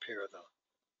do the repair of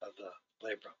the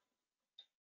labrum.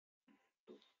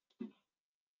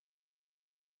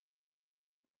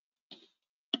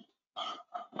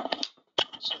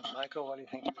 So, Michael, what do you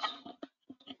think?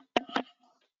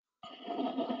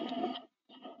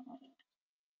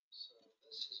 So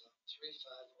this is on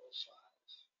 3505.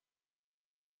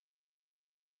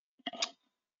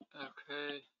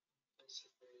 Okay.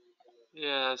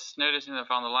 Yeah, it's noticing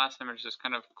that on the last image there's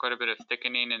kind of quite a bit of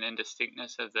thickening and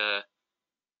indistinctness of the,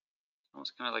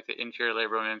 almost kind of like the inferior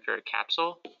labrum and inferior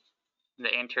capsule.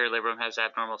 The anterior labrum has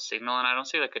abnormal signal, and I don't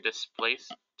see like a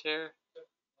displaced tear.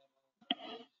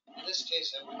 In this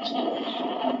case, I wouldn't say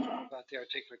about the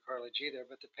articular cartilage either,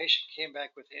 but the patient came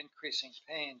back with increasing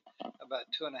pain about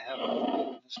 2.5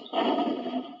 months.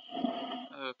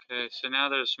 Okay, so now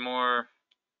there's more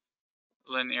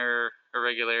linear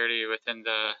irregularity within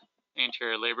the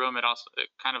anterior labrum. It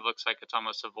kind of looks like it's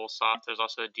almost a Volsoff. There's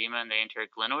also edema in the anterior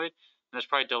glenoid, and there's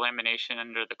probably delamination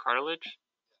under the cartilage.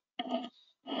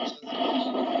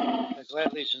 The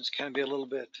GLAD lesions can be a little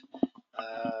bit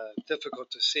difficult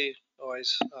to see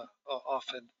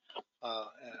often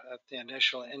at the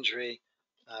initial injury,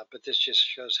 but this just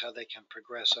shows how they can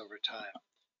progress over time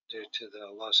due to the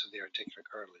loss of the articular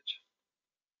cartilage.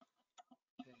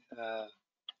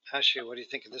 Hashi, what do you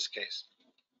think of this case?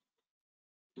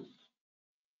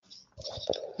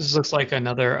 This looks like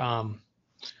another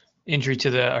injury to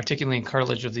the articulating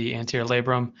cartilage of the anterior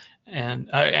labrum and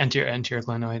anterior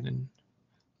glenoid, and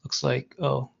looks like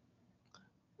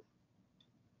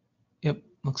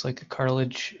looks like a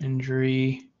cartilage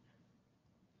injury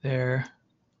there.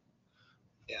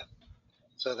 Yeah,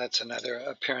 so that's another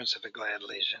appearance of a GLAD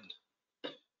lesion.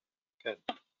 Good.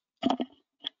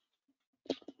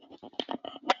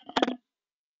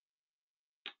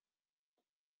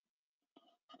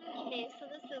 Okay, so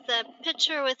this is a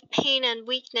picture with pain and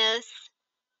weakness.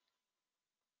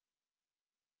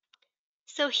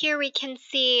 So here we can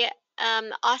see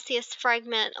osseous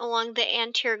fragment along the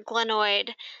anterior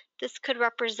glenoid. This could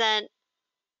represent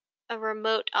a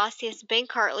remote osseous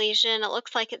Bankart lesion. It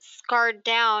looks like it's scarred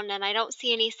down, and I don't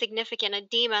see any significant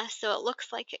edema, so it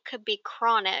looks like it could be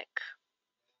chronic.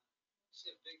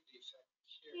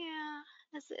 Yeah,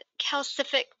 is it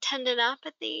calcific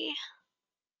tendinopathy?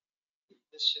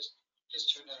 This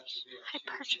turned out to be a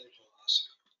huge labral loss.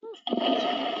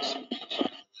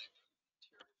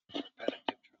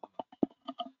 Repetitive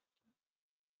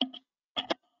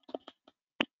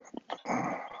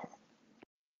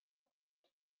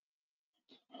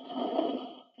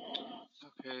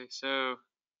Okay, so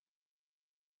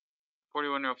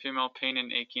 41-year-old female, pain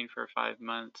and aching for 5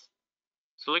 months.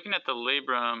 So looking at the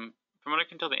labrum, from what I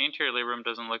can tell, the anterior labrum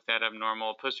doesn't look that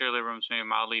abnormal. Posterior labrum is maybe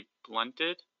mildly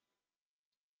blunted.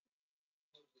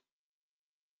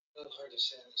 A little hard to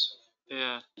say on this one.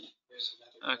 Yeah.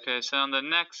 Okay, so on the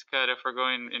next cut, if we're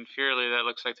going inferiorly, that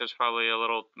looks like there's probably a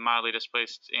little mildly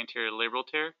displaced anterior labral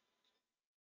tear.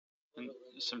 And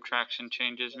some traction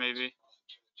changes maybe.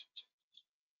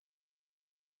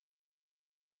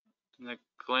 And the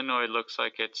glenoid looks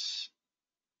like it's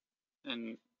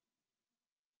in.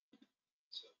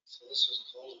 So this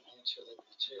was called an anterior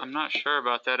labral tear. I'm not sure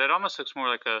about that. It almost looks more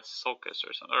like a sulcus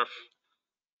or something.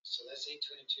 So that's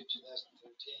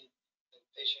 8/22/2013. The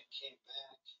patient came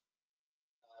back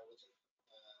with a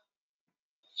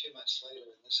few months later,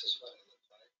 and this is what it looked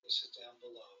like. This is down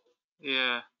below.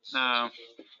 Yeah. No.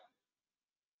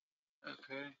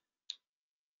 Okay.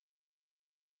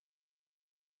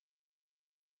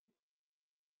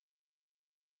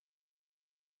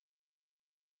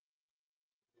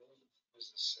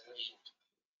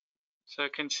 So I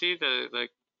can see the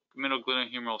middle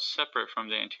glenohumeral separate from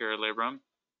the anterior labrum.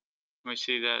 We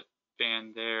see that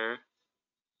band there.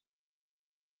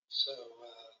 So it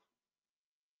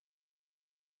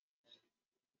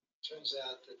turns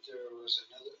out that there's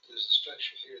a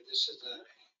structure here. This is the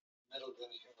middle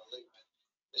glenohumeral ligament.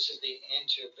 This is the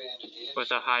anterior band of the inferior. With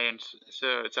a high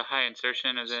so it's a high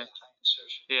insertion, is it? High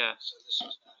insertion. Yeah. So this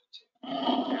is not a tear.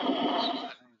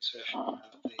 This is a high insertion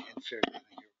of the inferior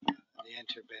glenohumeral, the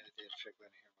anterior band of the inferior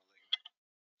glenohumeral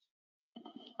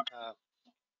ligament.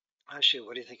 Actually,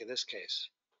 what do you think of this case?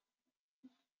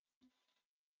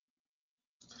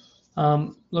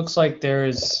 Looks like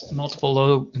there's multiple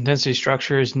low intensity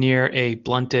structures near a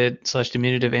blunted /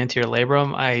 diminutive anterior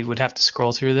labrum. I would have to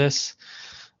scroll through this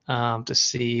to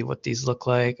see what these look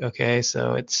like. Okay,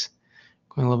 so it's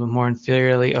going a little bit more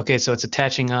inferiorly. Okay, so it's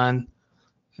attaching on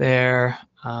there.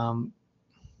 All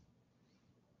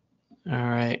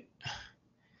right.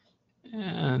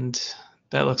 And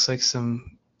that looks like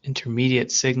some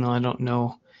intermediate signal. I don't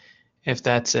know if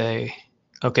that's a,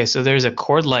 okay, so there's a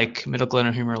cord-like middle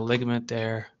glenohumeral ligament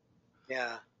there.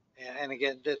 Yeah, and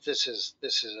again, this is a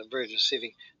very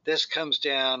deceiving. This comes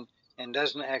down and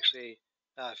doesn't actually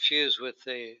fuse with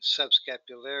the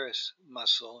subscapularis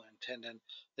muscle and tendon.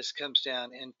 This comes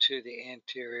down into the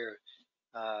anterior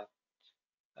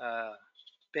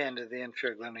band of the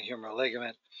inferior glenohumeral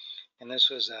ligament, and this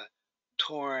was a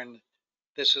torn.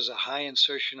 This was a high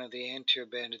insertion of the anterior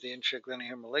band of the inferior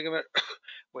glenohumeral ligament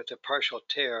with a partial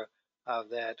tear of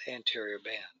that anterior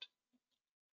band.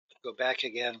 Go back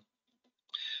again.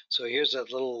 So here's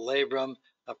that little labrum,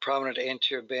 a prominent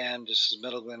anterior band. This is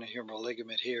middle glenohumeral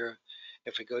ligament here.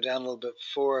 If we go down a little bit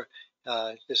before,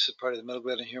 this is part of the middle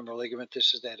glenohumeral ligament.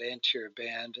 This is that anterior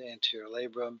band, anterior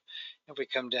labrum. If we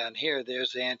come down here,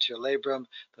 there's the anterior labrum.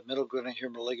 The middle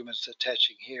glenohumeral ligament is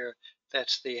attaching here.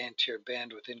 That's the anterior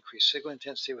band with increased signal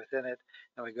intensity within it.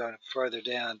 And we go further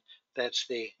down, that's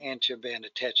the anterior band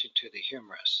attaching to the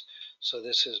humerus. So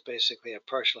this is basically a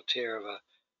partial tear of a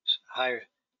high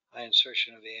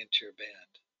insertion of the anterior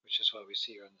band, which is what we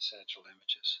see here on the sagittal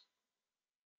images.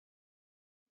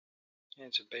 And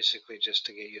it's basically just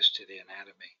to get used to the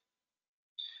anatomy.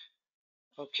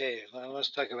 Okay, well,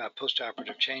 let's talk about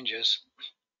postoperative changes.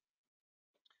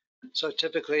 So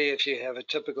typically, if you have a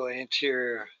typical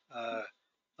anterior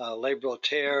labral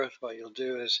tear, what you'll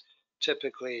do is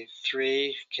typically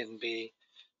 3 can be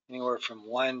anywhere from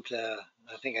 1 to,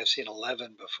 I think I've seen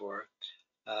 11 before.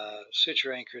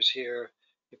 Suture anchors here.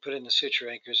 You put in the suture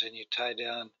anchors and you tie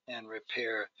down and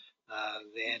repair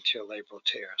the anterior labral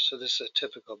tear. So this is a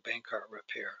typical Bankart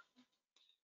repair.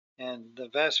 And the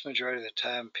vast majority of the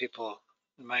time, people,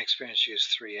 in my experience, use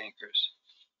 3 anchors.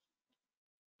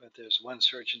 But there's one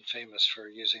surgeon famous for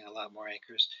using a lot more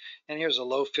anchors. And here's a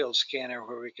low field scanner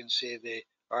where we can see the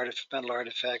metal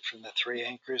artifact from the 3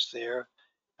 anchors there.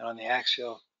 And on the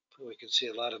axial, we can see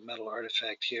a lot of metal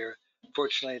artifact here.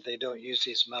 Fortunately, they don't use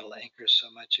these metal anchors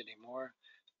so much anymore.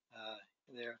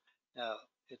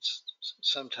 It's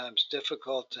sometimes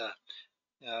difficult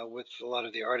with a lot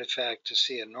of the artifact to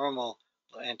see a normal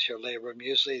anterior labrum.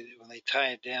 Usually when they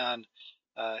tie it down,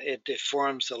 it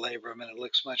deforms the labrum and it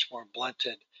looks much more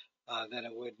blunted than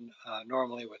it would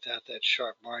normally without that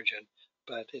sharp margin,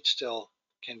 but it still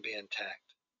can be intact.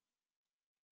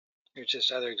 Here's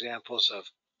just other examples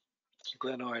of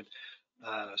glenoid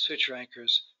suture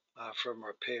anchors from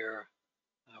repair,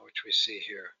 which we see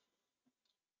here.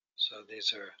 So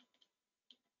these are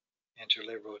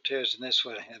anterior labral tears, and this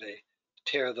one had a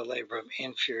tear of the labrum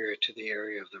inferior to the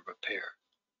area of the repair.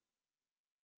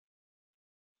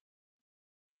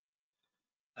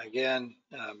 Again,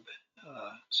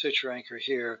 suture anchor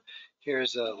here.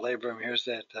 Here's the labrum. Here's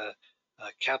that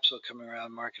capsule coming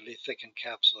around, markedly thickened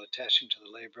capsule attaching to the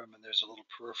labrum, and there's a little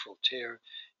peripheral tear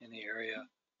in the area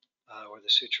where the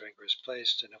suture anchor is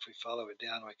placed. And if we follow it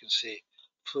down, we can see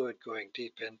fluid going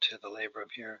deep into the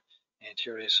labrum here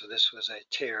anteriorly. So this was a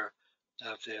tear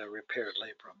of the repaired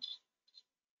labrum.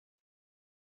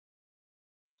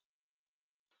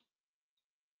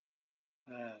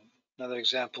 Another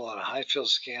example on a high field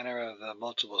scanner of the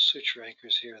multiple suture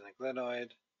anchors here in the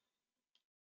glenoid.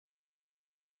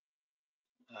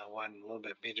 One a little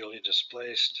bit medially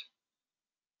displaced.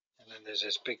 And then there's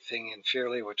this big thing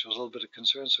inferiorly, which was a little bit of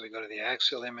concern. So we go to the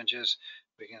axial images.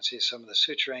 We can see some of the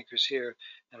suture anchors here,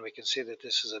 and we can see that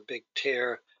this is a big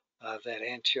tear of that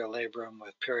anterior labrum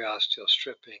with periosteal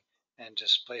stripping and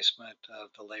displacement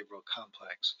of the labral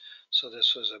complex. So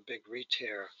this was a big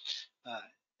re-tear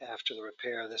after the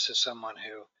repair. This is someone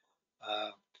who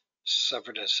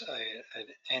suffered an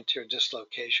anterior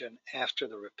dislocation after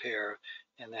the repair,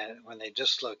 and that when they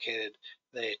dislocated,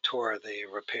 they tore the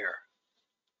repair.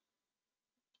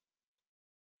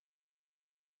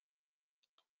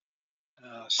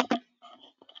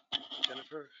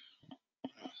 Jennifer,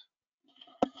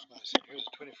 here's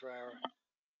a 24-hour.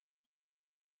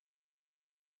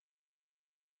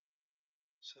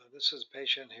 So this is a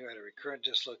patient who had a recurrent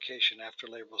dislocation after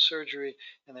labral surgery,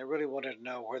 and they really wanted to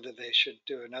know whether they should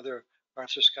do another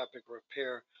arthroscopic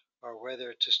repair or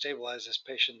whether to stabilize this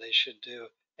patient they should do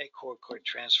a coracoid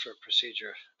transfer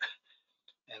procedure.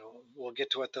 And we'll get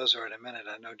to what those are in a minute.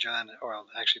 I know John, or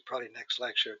actually probably next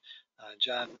lecture,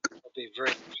 John will be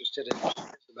very interested in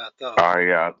about those.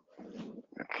 Yeah,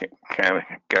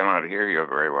 cannot hear you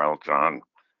very well, John.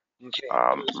 Okay.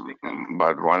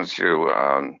 But once you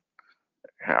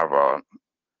have a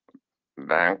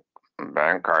bank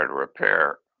card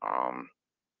repair,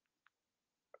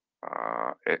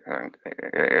 it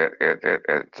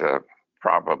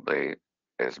probably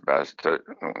is best to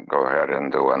go ahead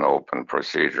and do an open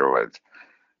procedure with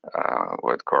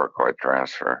coracoid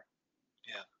transfer.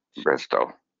 Yeah.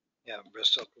 Bristol. Yeah,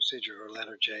 Bristol procedure or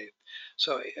letter J.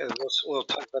 So we'll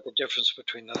talk about the difference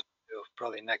between those two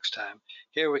probably next time.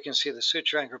 Here we can see the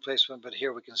suture anchor placement, but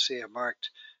here we can see a marked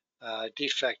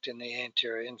defect in the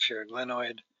anterior inferior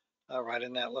glenoid right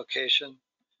in that location.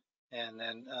 And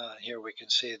then here we can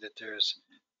see that there's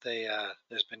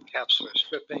been capsular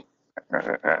stripping.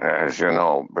 As you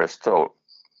know, Bristol,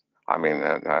 I mean,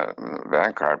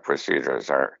 Vanguard procedures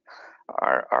are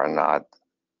not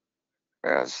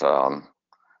as shall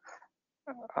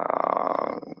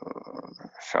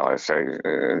I say,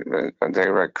 they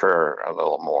recur a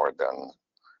little more than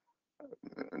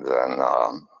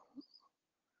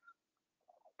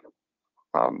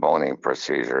boning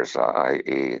procedures,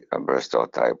 i.e. a Bristol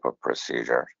type of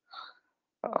procedure.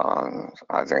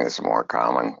 I think it's more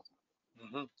common.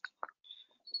 Mm-hmm.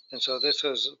 And so this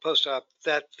was post-op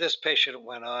that this patient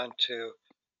went on to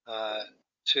a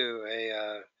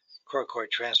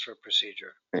coracoid transfer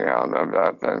procedure. Yeah,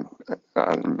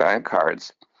 the bank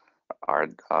cards are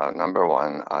number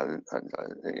one.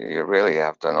 You really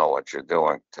have to know what you're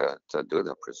doing to do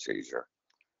the procedure.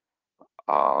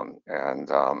 And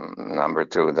number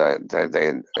two, they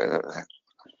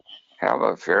have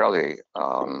a fairly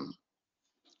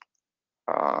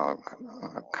I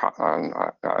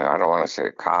don't want to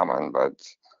say common, but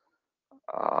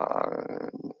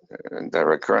the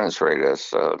recurrence rate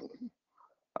is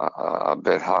a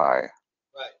bit high,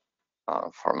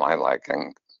 right? For my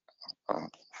liking, from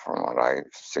what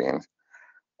I've seen.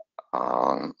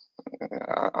 I'm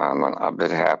a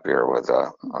bit happier with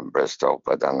a Bristol,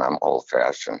 but then I'm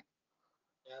old-fashioned.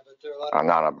 Yeah, but there are a lot.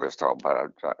 Not a Bristol,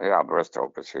 but a Bristol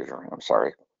procedure. I'm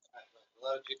sorry. A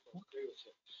lot of people agree with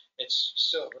you. It's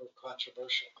still very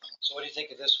controversial. So what do you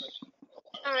think of this one?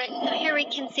 All right, so here we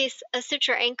can see a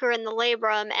suture anchor in the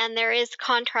labrum, and there is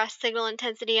contrast signal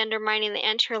intensity undermining the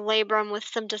anterior labrum with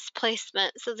some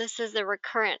displacement. So this is a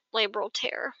recurrent labral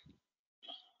tear.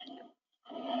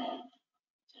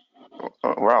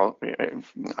 Well,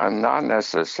 not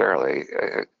necessarily.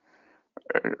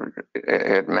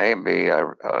 It may be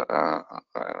a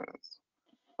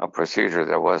procedure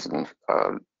that wasn't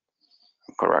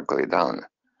correctly done.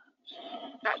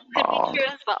 That could be true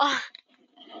as well.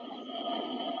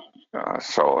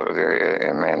 So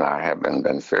it may not have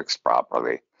been fixed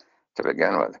properly to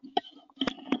begin with.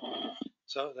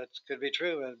 So that could be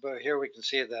true. But here we can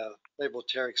see the labral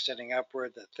tear extending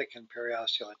upward, the thickened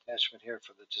periosteal attachment here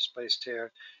for the displaced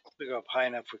tear. If we go up high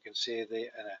enough, we can see the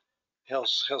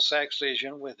Hill-Sachs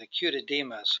lesion with acute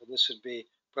edema. So this would be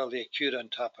probably acute on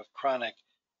top of chronic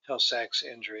Hill-Sachs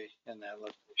injury in that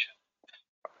location.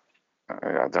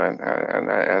 And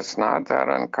it's not that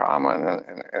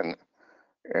uncommon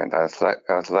in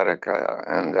athletic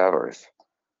endeavors.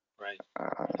 Right.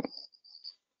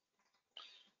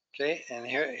 Okay, and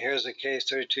here's a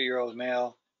case, 32-year-old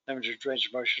male, limited range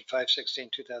of motion,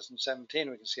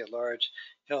 5/16/2017. We can see a large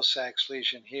Hill-Sachs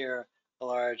lesion here, a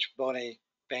large bony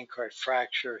Bankart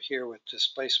fracture here with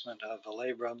displacement of the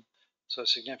labrum, so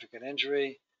significant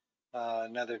injury.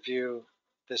 Another view.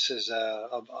 This is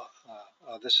a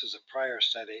prior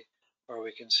study where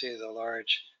we can see the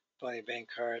large bony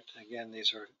Bankart. Again,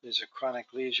 these are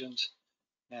chronic lesions,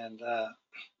 and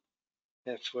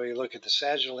if we look at the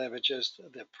sagittal images,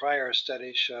 the prior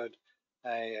study showed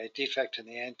a defect in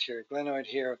the anterior glenoid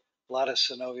here, a lot of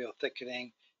synovial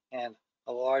thickening, and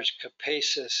a large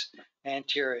capacious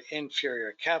anterior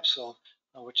inferior capsule,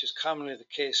 which is commonly the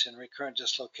case in recurrent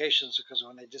dislocations because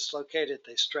when they dislocate it,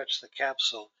 they stretch the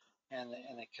capsule and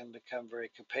it can become very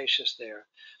capacious there.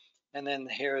 And then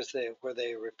here's where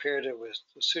they repaired it with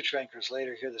the suture anchors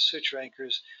later. Here are the suture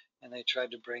anchors, and they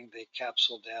tried to bring the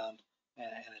capsule down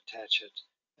and attach it,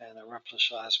 and a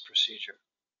remplissage procedure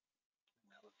in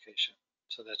that location.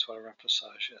 So that's what a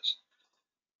remplissage is.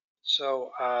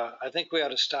 So I think we ought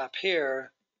to stop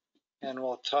here, and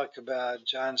we'll talk about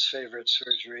John's favorite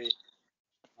surgery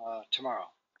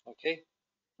tomorrow. Okay?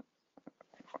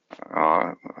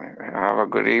 Have a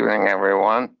good evening,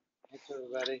 everyone. Thanks,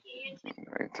 everybody.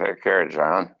 Take care,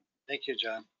 John. Thank you,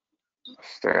 John.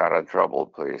 Stay out of trouble,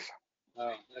 please.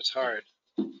 Oh, that's hard.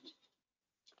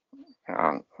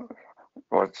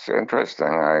 What's interesting,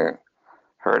 I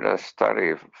heard a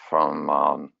study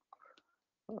from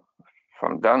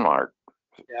Denmark.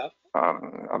 Yeah.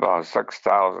 About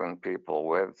 6,000 people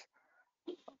with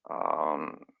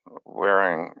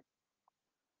wearing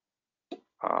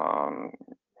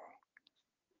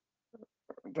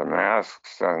the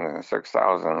masks and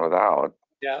 6,000 without.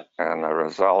 Yeah. And the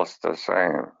results the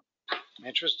same.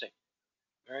 Interesting.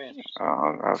 Very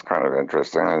interesting. That's kind of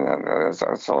interesting.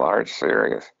 It's a large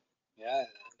series. Yeah,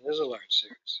 it is a large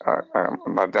series.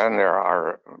 But then there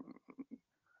are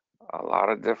a lot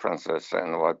of differences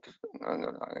in what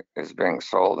is being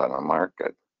sold on the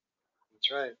market.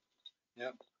 That's right.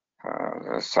 Yep.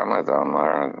 Some of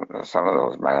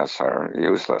those masks are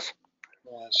useless.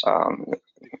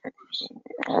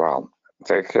 Well,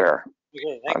 take care.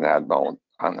 Okay, on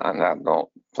that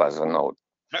note, pleasant note.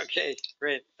 Okay,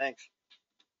 great. Thanks.